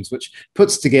classifications, which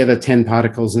puts together 10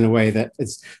 particles in a way that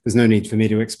there's no need for me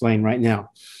to explain right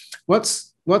now.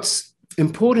 What's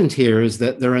important here is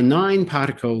that there are 9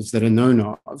 particles that are known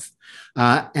of,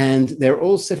 and they're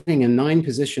all sitting in 9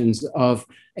 positions of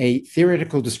a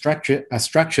theoretical structure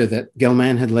that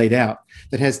Gell-Mann had laid out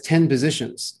that has 10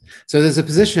 positions. So there's a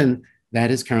position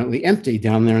that is currently empty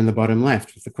down there in the bottom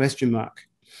left with the question mark.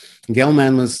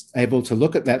 Gell-Mann was able to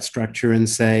look at that structure and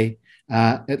say,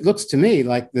 it looks to me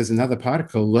like there's another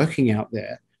particle lurking out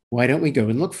there. Why don't we go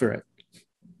and look for it?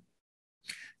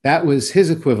 That was his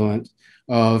equivalent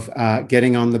of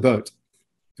getting on the boat.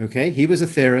 Okay, he was a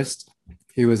theorist.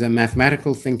 He was a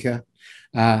mathematical thinker.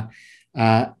 But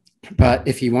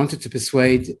if he wanted to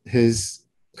persuade his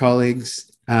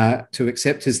colleagues to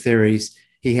accept his theories,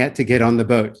 he had to get on the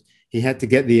boat. He had to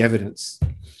get the evidence.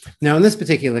 Now, in this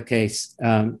particular case,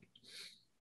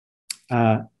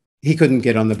 he couldn't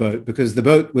get on the boat because the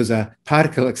boat was a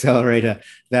particle accelerator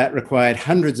that required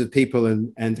hundreds of people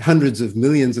and hundreds of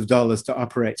millions of dollars to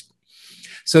operate.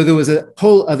 So there was a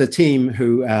whole other team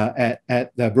who at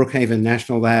the Brookhaven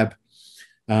National Lab,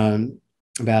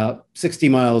 about 60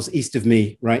 miles east of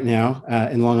me right now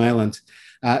in Long Island,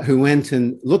 who went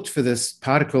and looked for this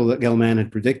particle that Gell-Mann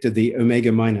had predicted, the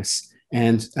omega minus,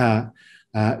 and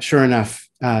sure enough,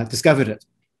 discovered it.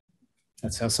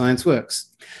 That's how science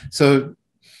works. So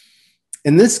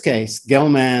in this case,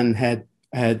 Gell-Mann had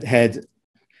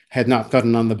not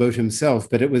gotten on the boat himself,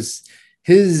 but it was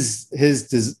his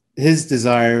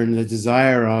desire and the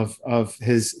desire of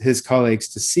his colleagues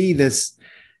to see this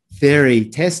theory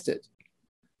tested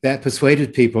that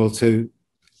persuaded people to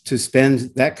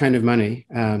spend that kind of money.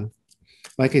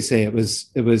 Like I say, it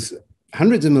was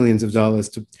hundreds of millions of dollars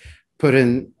to put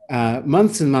in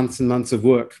months and months and months of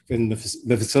work, and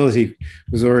the facility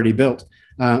was already built,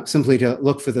 simply to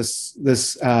look for this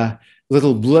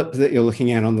little blip that you're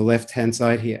looking at on the left-hand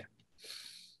side here.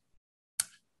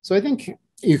 So I think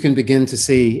you can begin to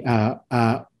see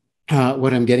what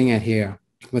I'm getting at here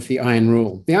with the iron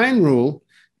rule. The iron rule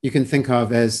you can think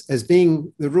of as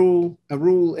being a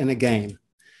rule in a game,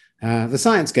 the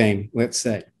science game, let's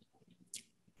say.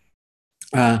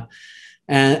 And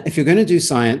if you're going to do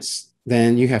science,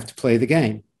 then you have to play the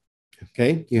game,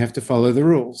 okay? You have to follow the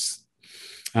rules.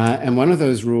 And one of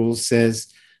those rules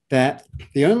says that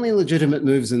the only legitimate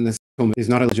moves in this is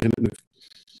not a legitimate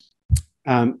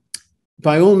move.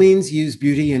 By all means, use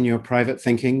beauty in your private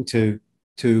thinking to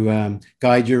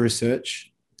guide your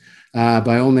research.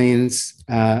 By all means,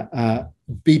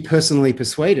 be personally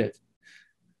persuaded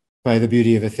by the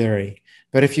beauty of a theory.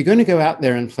 But if you're going to go out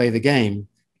there and play the game,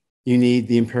 you need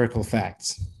the empirical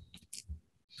facts.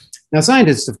 Now,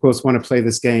 scientists, of course, want to play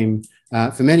this game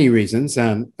for many reasons,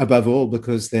 above all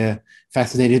because they're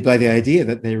fascinated by the idea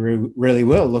that they really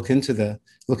will look into the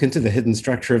hidden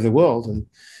structure of the world and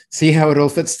see how it all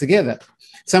fits together.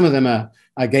 Some of them are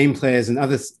game players in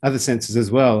other senses as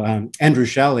well. Andrew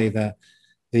Shalley,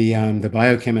 the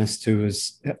biochemist who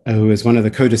was one of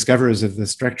the co-discoverers of the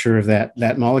structure of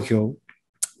that molecule,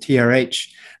 TRH,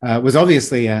 was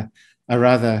obviously a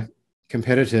rather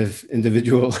competitive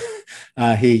individual.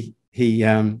 He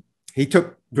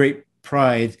took great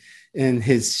pride in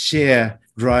his sheer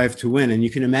drive to win, and you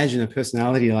can imagine a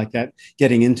personality like that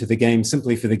getting into the game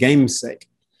simply for the game's sake.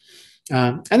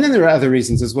 And then there are other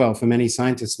reasons as well. For many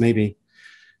scientists, maybe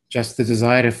just the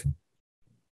desire to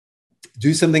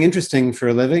do something interesting for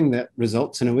a living that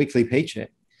results in a weekly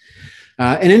paycheck.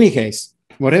 In any case,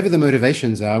 whatever the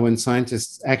motivations are, when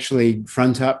scientists actually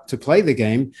front up to play the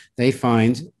game, they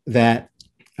find that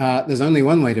there's only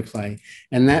one way to play,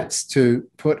 and that's to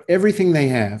put everything they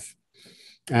have,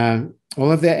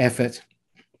 all of their effort,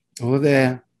 all of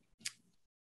their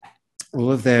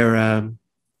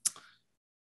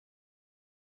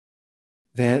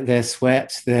their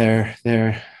sweat, their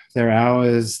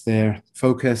hours, their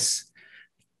focus,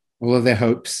 all of their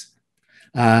hopes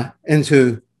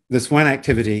into this one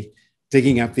activity,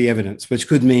 digging up the evidence, which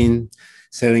could mean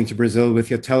sailing to Brazil with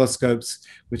your telescopes,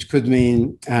 which could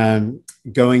mean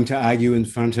going to argue in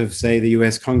front of, say, the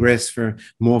US Congress for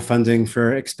more funding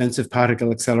for expensive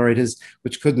particle accelerators,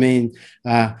 which could mean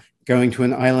going to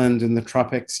an island in the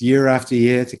tropics year after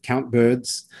year to count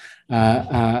birds,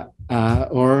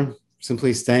 or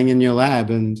simply staying in your lab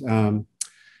and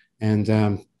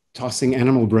tossing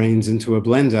animal brains into a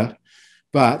blender.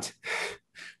 But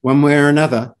one way or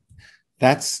another,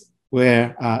 that's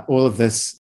where all of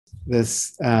this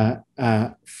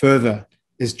fervor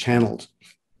is channeled.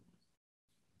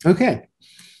 Okay,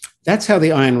 that's how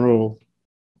the iron rule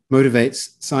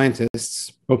motivates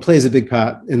scientists, or plays a big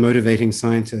part in motivating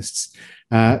scientists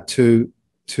to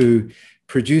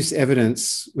produce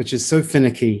evidence which is so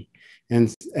finicky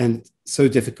and so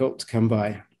difficult to come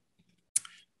by.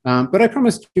 But I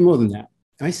promised you more than that.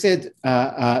 I said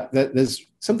that there's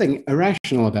something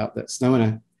irrational about this. And I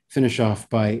want to finish off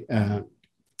by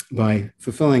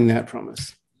fulfilling that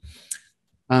promise.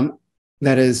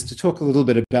 That is to talk a little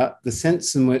bit about the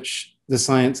sense in which the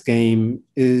science game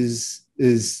is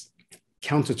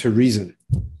counter to reason.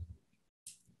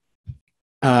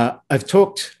 I've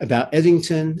talked about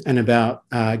Eddington and about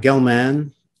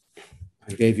Gell-Mann.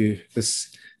 I gave you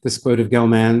this quote of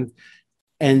Gell-Mann,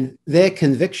 and their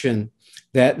conviction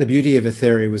that the beauty of a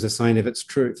theory was a sign of its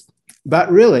truth.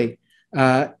 But really,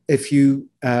 if you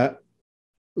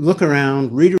look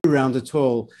around, read around at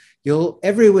all,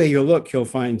 everywhere you look, you'll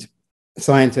find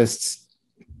scientists,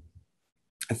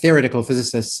 theoretical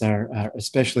physicists are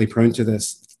especially prone to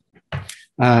this,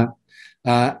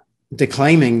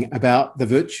 declaiming about the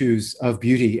virtues of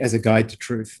beauty as a guide to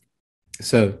truth.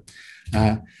 So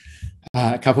a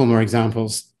couple more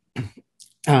examples.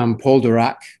 Paul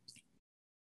Dirac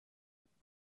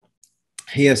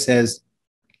here says,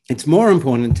 it's more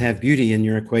important to have beauty in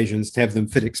your equations, to have them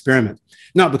fit experiment,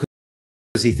 not because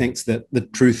he thinks that the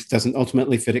truth doesn't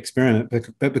ultimately fit experiment,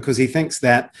 but because he thinks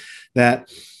that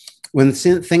when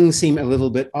things seem a little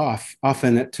bit off,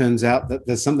 often it turns out that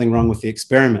there's something wrong with the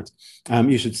experiment.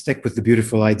 You should stick with the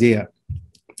beautiful idea.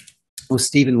 Or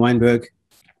Steven Weinberg,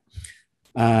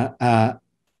 a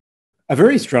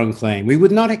very strong claim. We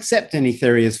would not accept any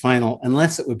theory as final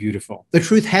unless it were beautiful. The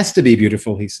truth has to be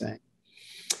beautiful, he's saying.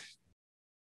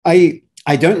 I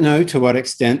don't know to what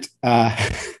extent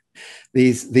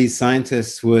these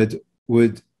scientists would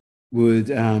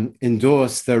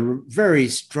endorse the very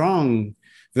strong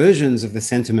versions of the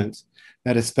sentiment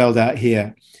that are spelled out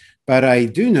here, but I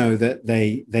do know that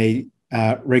they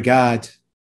regard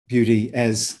beauty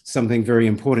as something very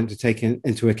important to take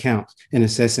into account in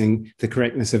assessing the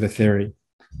correctness of a theory.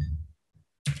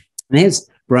 And here's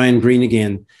Brian Greene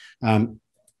again,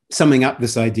 summing up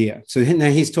this idea. So now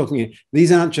he's talking,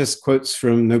 these aren't just quotes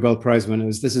from Nobel Prize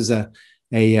winners. This is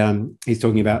he's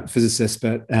talking about physicists,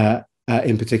 but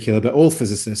in particular, but all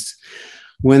physicists.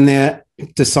 When they're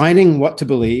deciding what to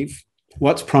believe,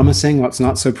 what's promising, what's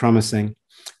not so promising,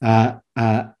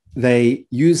 they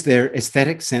use their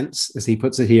aesthetic sense, as he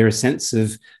puts it here, a sense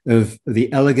of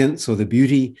the elegance or the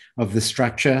beauty of the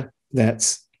structure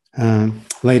that's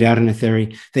laid out in a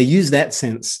theory. They use that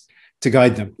sense to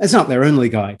guide them. It's not their only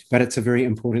guide, but it's a very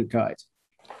important guide.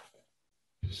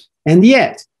 And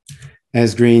yet,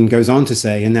 as Greene goes on to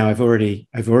say, and now I've already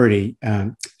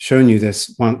shown you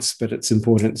this once, but it's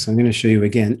important, so I'm going to show you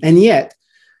again. And yet,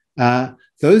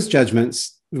 those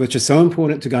judgments, which are so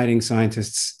important to guiding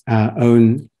scientists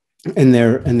in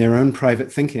their own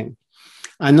private thinking,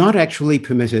 are not actually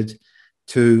permitted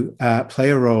to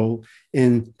play a role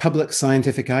in public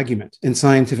scientific argument, in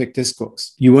scientific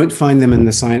discourse. You won't find them in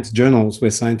the science journals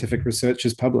where scientific research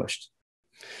is published.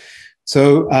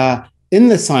 So in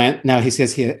the science, now he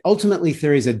says here, ultimately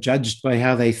theories are judged by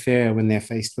how they fare when they're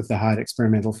faced with the hard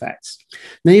experimental facts.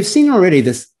 Now you've seen already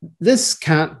this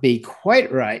can't be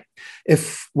quite right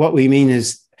if what we mean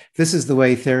is this is the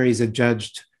way theories are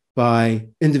judged by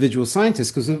individual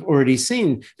scientists, because we've already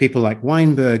seen people like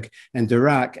Weinberg and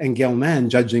Dirac and Gell-Mann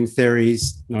judging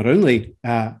theories not only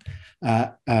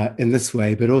in this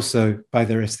way, but also by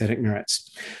their aesthetic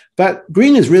merits. But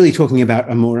Greene is really talking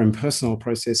about a more impersonal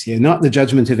process here, not the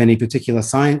judgment of any particular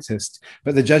scientist,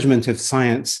 but the judgment of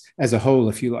science as a whole,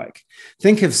 if you like.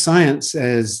 Think of science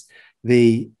as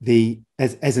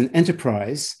as an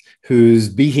enterprise whose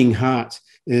beating heart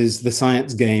is the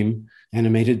science game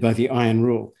animated by the iron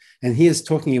rule. And he is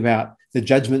talking about the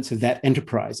judgments of that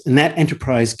enterprise, and that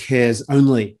enterprise cares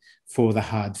only for the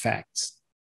hard facts.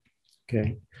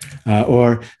 Okay,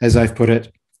 or as I've put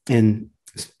it in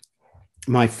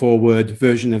my 4-word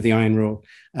version of the iron rule.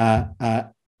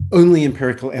 Only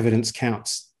empirical evidence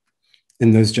counts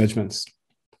in those judgments.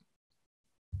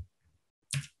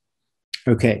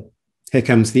 Okay, here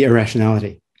comes the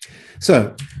irrationality.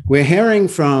 So we're hearing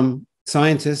from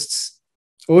scientists,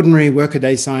 ordinary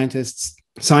workaday scientists,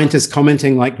 scientists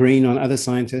commenting like Green on other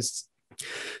scientists,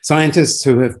 scientists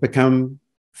who have become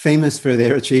famous for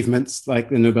their achievements, like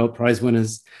the Nobel Prize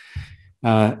winners,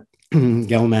 Gelman,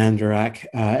 Dirac,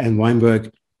 and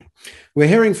Weinberg. We're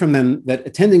hearing from them that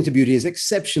attending to beauty is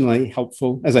exceptionally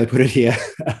helpful, as I put it here,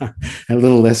 a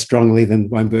little less strongly than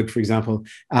Weinberg, for example,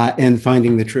 in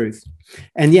finding the truth.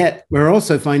 And yet, we're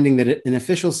also finding that in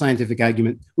official scientific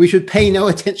argument, we should pay no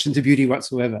attention to beauty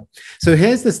whatsoever. So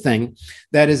here's this thing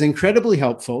that is incredibly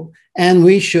helpful, and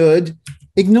we should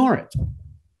ignore it.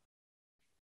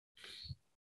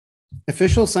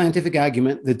 Official scientific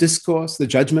argument, the discourse, the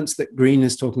judgments that Green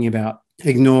is talking about,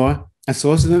 ignore a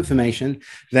source of information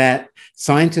that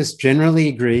scientists generally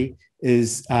agree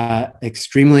is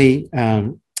extremely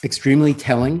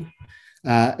telling,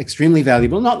 extremely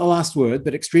valuable, not the last word,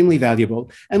 but extremely valuable.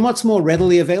 And what's more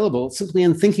readily available, simply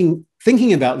in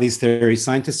thinking about these theories,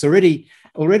 scientists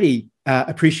already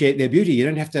appreciate their beauty. You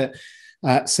don't have to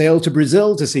sail to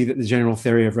Brazil to see that the general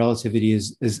theory of relativity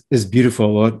is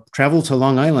beautiful, or travel to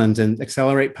Long Island and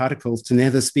accelerate particles to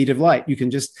near the speed of light. You can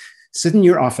just sit in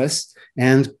your office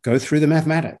and go through the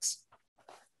mathematics.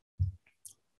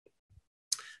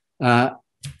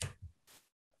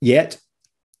 Yet,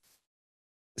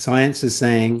 science is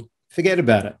saying, forget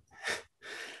about it.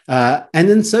 And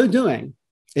in so doing,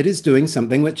 it is doing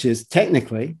something which is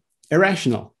technically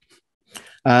irrational.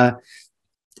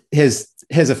 Here's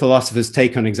a philosopher's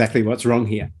take on exactly what's wrong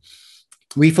here.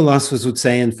 We philosophers would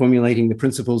say, in formulating the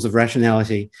principles of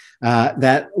rationality,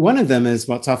 that one of them is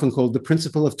what's often called the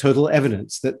principle of total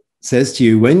evidence, that says to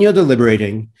you, when you're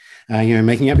deliberating,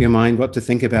 making up your mind what to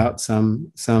think about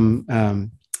some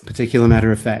particular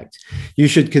matter of fact, you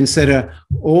should consider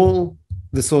all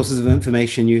the sources of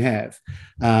information you have,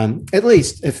 at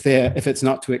least if it's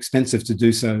not too expensive to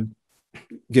do so,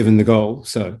 given the goal.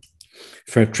 So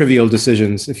for trivial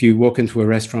decisions, if you walk into a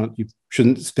restaurant, you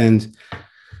shouldn't spend,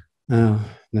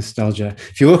 nostalgia.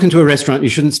 If you walk into a restaurant, you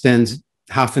shouldn't spend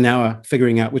half an hour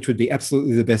figuring out which would be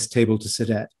absolutely the best table to sit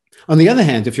at. On the other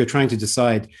hand, if you're trying to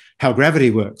decide how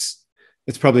gravity works,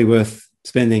 it's probably worth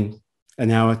spending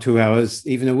an hour, 2 hours,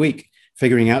 even a week,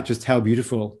 figuring out just how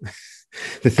beautiful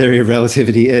the theory of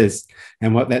relativity is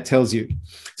and what that tells you.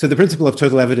 So the principle of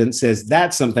total evidence says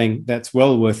that's something that's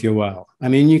well worth your while. I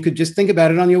mean, you could just think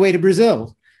about it on your way to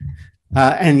Brazil.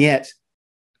 And yet,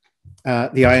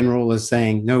 the iron rule is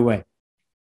saying, no way.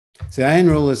 So the iron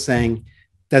rule is saying,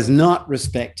 does not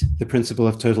respect the principle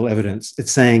of total evidence.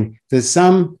 It's saying there's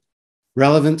some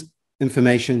relevant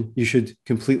information you should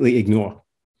completely ignore.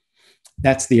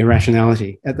 That's the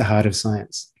irrationality at the heart of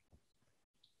science.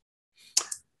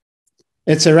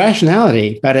 It's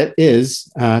irrationality, but it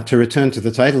is, to return to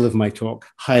the title of my talk,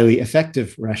 highly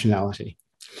effective rationality.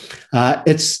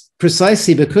 It's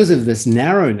precisely because of this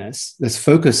narrowness, this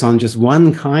focus on just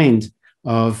one kind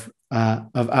of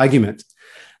argument,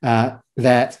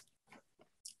 that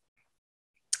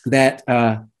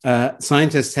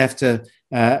scientists have to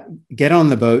get on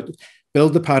the boat,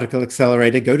 build the particle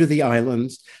accelerator, go to the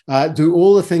islands, do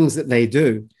all the things that they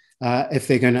do if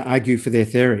they're going to argue for their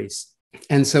theories.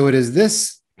 And so it is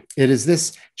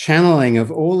this channeling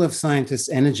of all of scientists'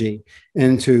 energy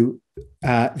into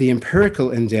the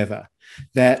empirical endeavor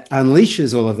that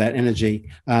unleashes all of that energy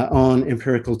on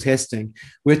empirical testing,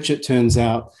 which it turns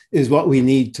out is what we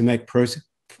need to make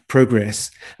progress.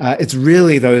 It's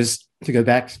really those, to go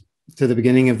back to the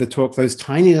beginning of the talk, those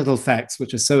tiny little facts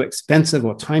which are so expensive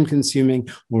or time-consuming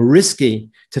or risky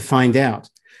to find out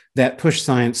that push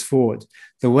science forward.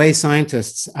 The way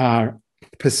scientists are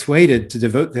persuaded to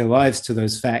devote their lives to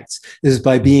those facts is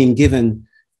by being given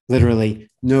literally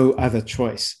no other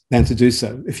choice than to do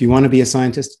so. If you want to be a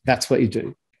scientist, that's what you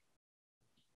do.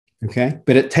 Okay,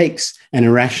 but it takes an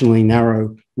irrationally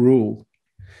narrow rule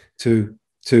to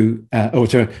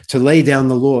lay down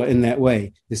the law in that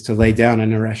way, is to lay down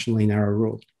an irrationally narrow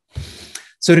rule.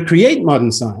 So to create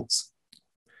modern science,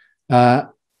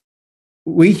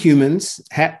 we humans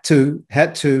had to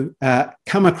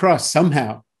come across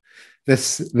somehow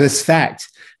this fact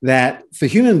that for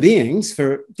human beings,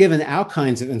 given our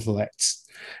kinds of intellects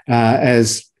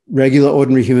as regular,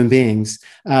 ordinary human beings,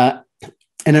 an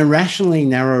irrationally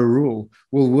narrow rule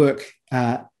will work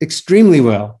extremely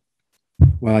well.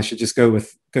 Well, I should just go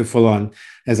full on,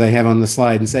 as I have on the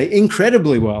slide, and say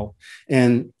incredibly well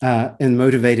in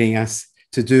motivating us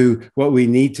to do what we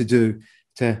need to do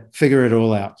to figure it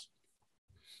all out.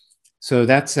 So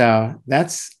that's our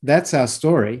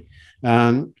story.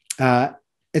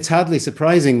 It's hardly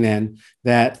surprising then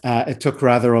that it took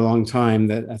rather a long time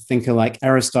that a thinker like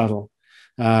Aristotle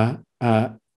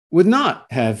would not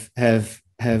have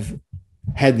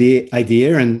had the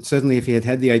idea, and certainly if he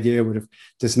had the idea, would have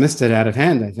dismissed it out of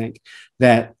hand. I think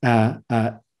that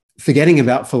forgetting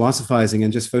about philosophizing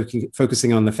and just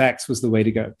focusing on the facts was the way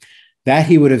to go. That,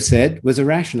 he would have said, was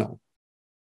irrational.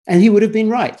 And he would have been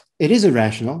right. It is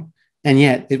irrational, and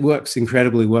yet it works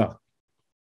incredibly well.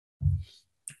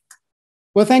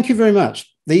 Well, thank you very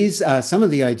much. These are some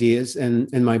of the ideas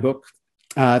in my book,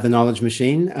 The Knowledge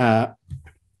Machine.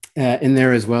 In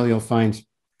there as well, you'll find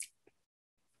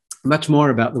much more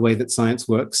about the way that science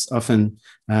works, often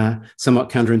somewhat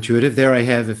counterintuitive. There I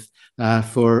have,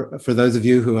 for those of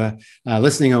you who are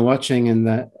listening or watching in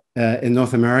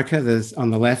North America, there's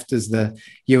on the left is the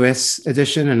US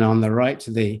edition, and on the right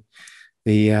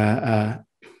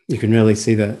you can really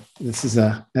see that this is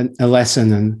a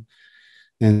lesson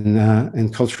in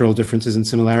cultural differences and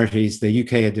similarities, the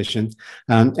UK edition.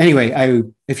 Anyway,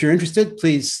 if you're interested,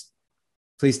 please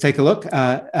take a look.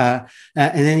 In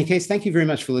any case, thank you very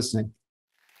much for listening.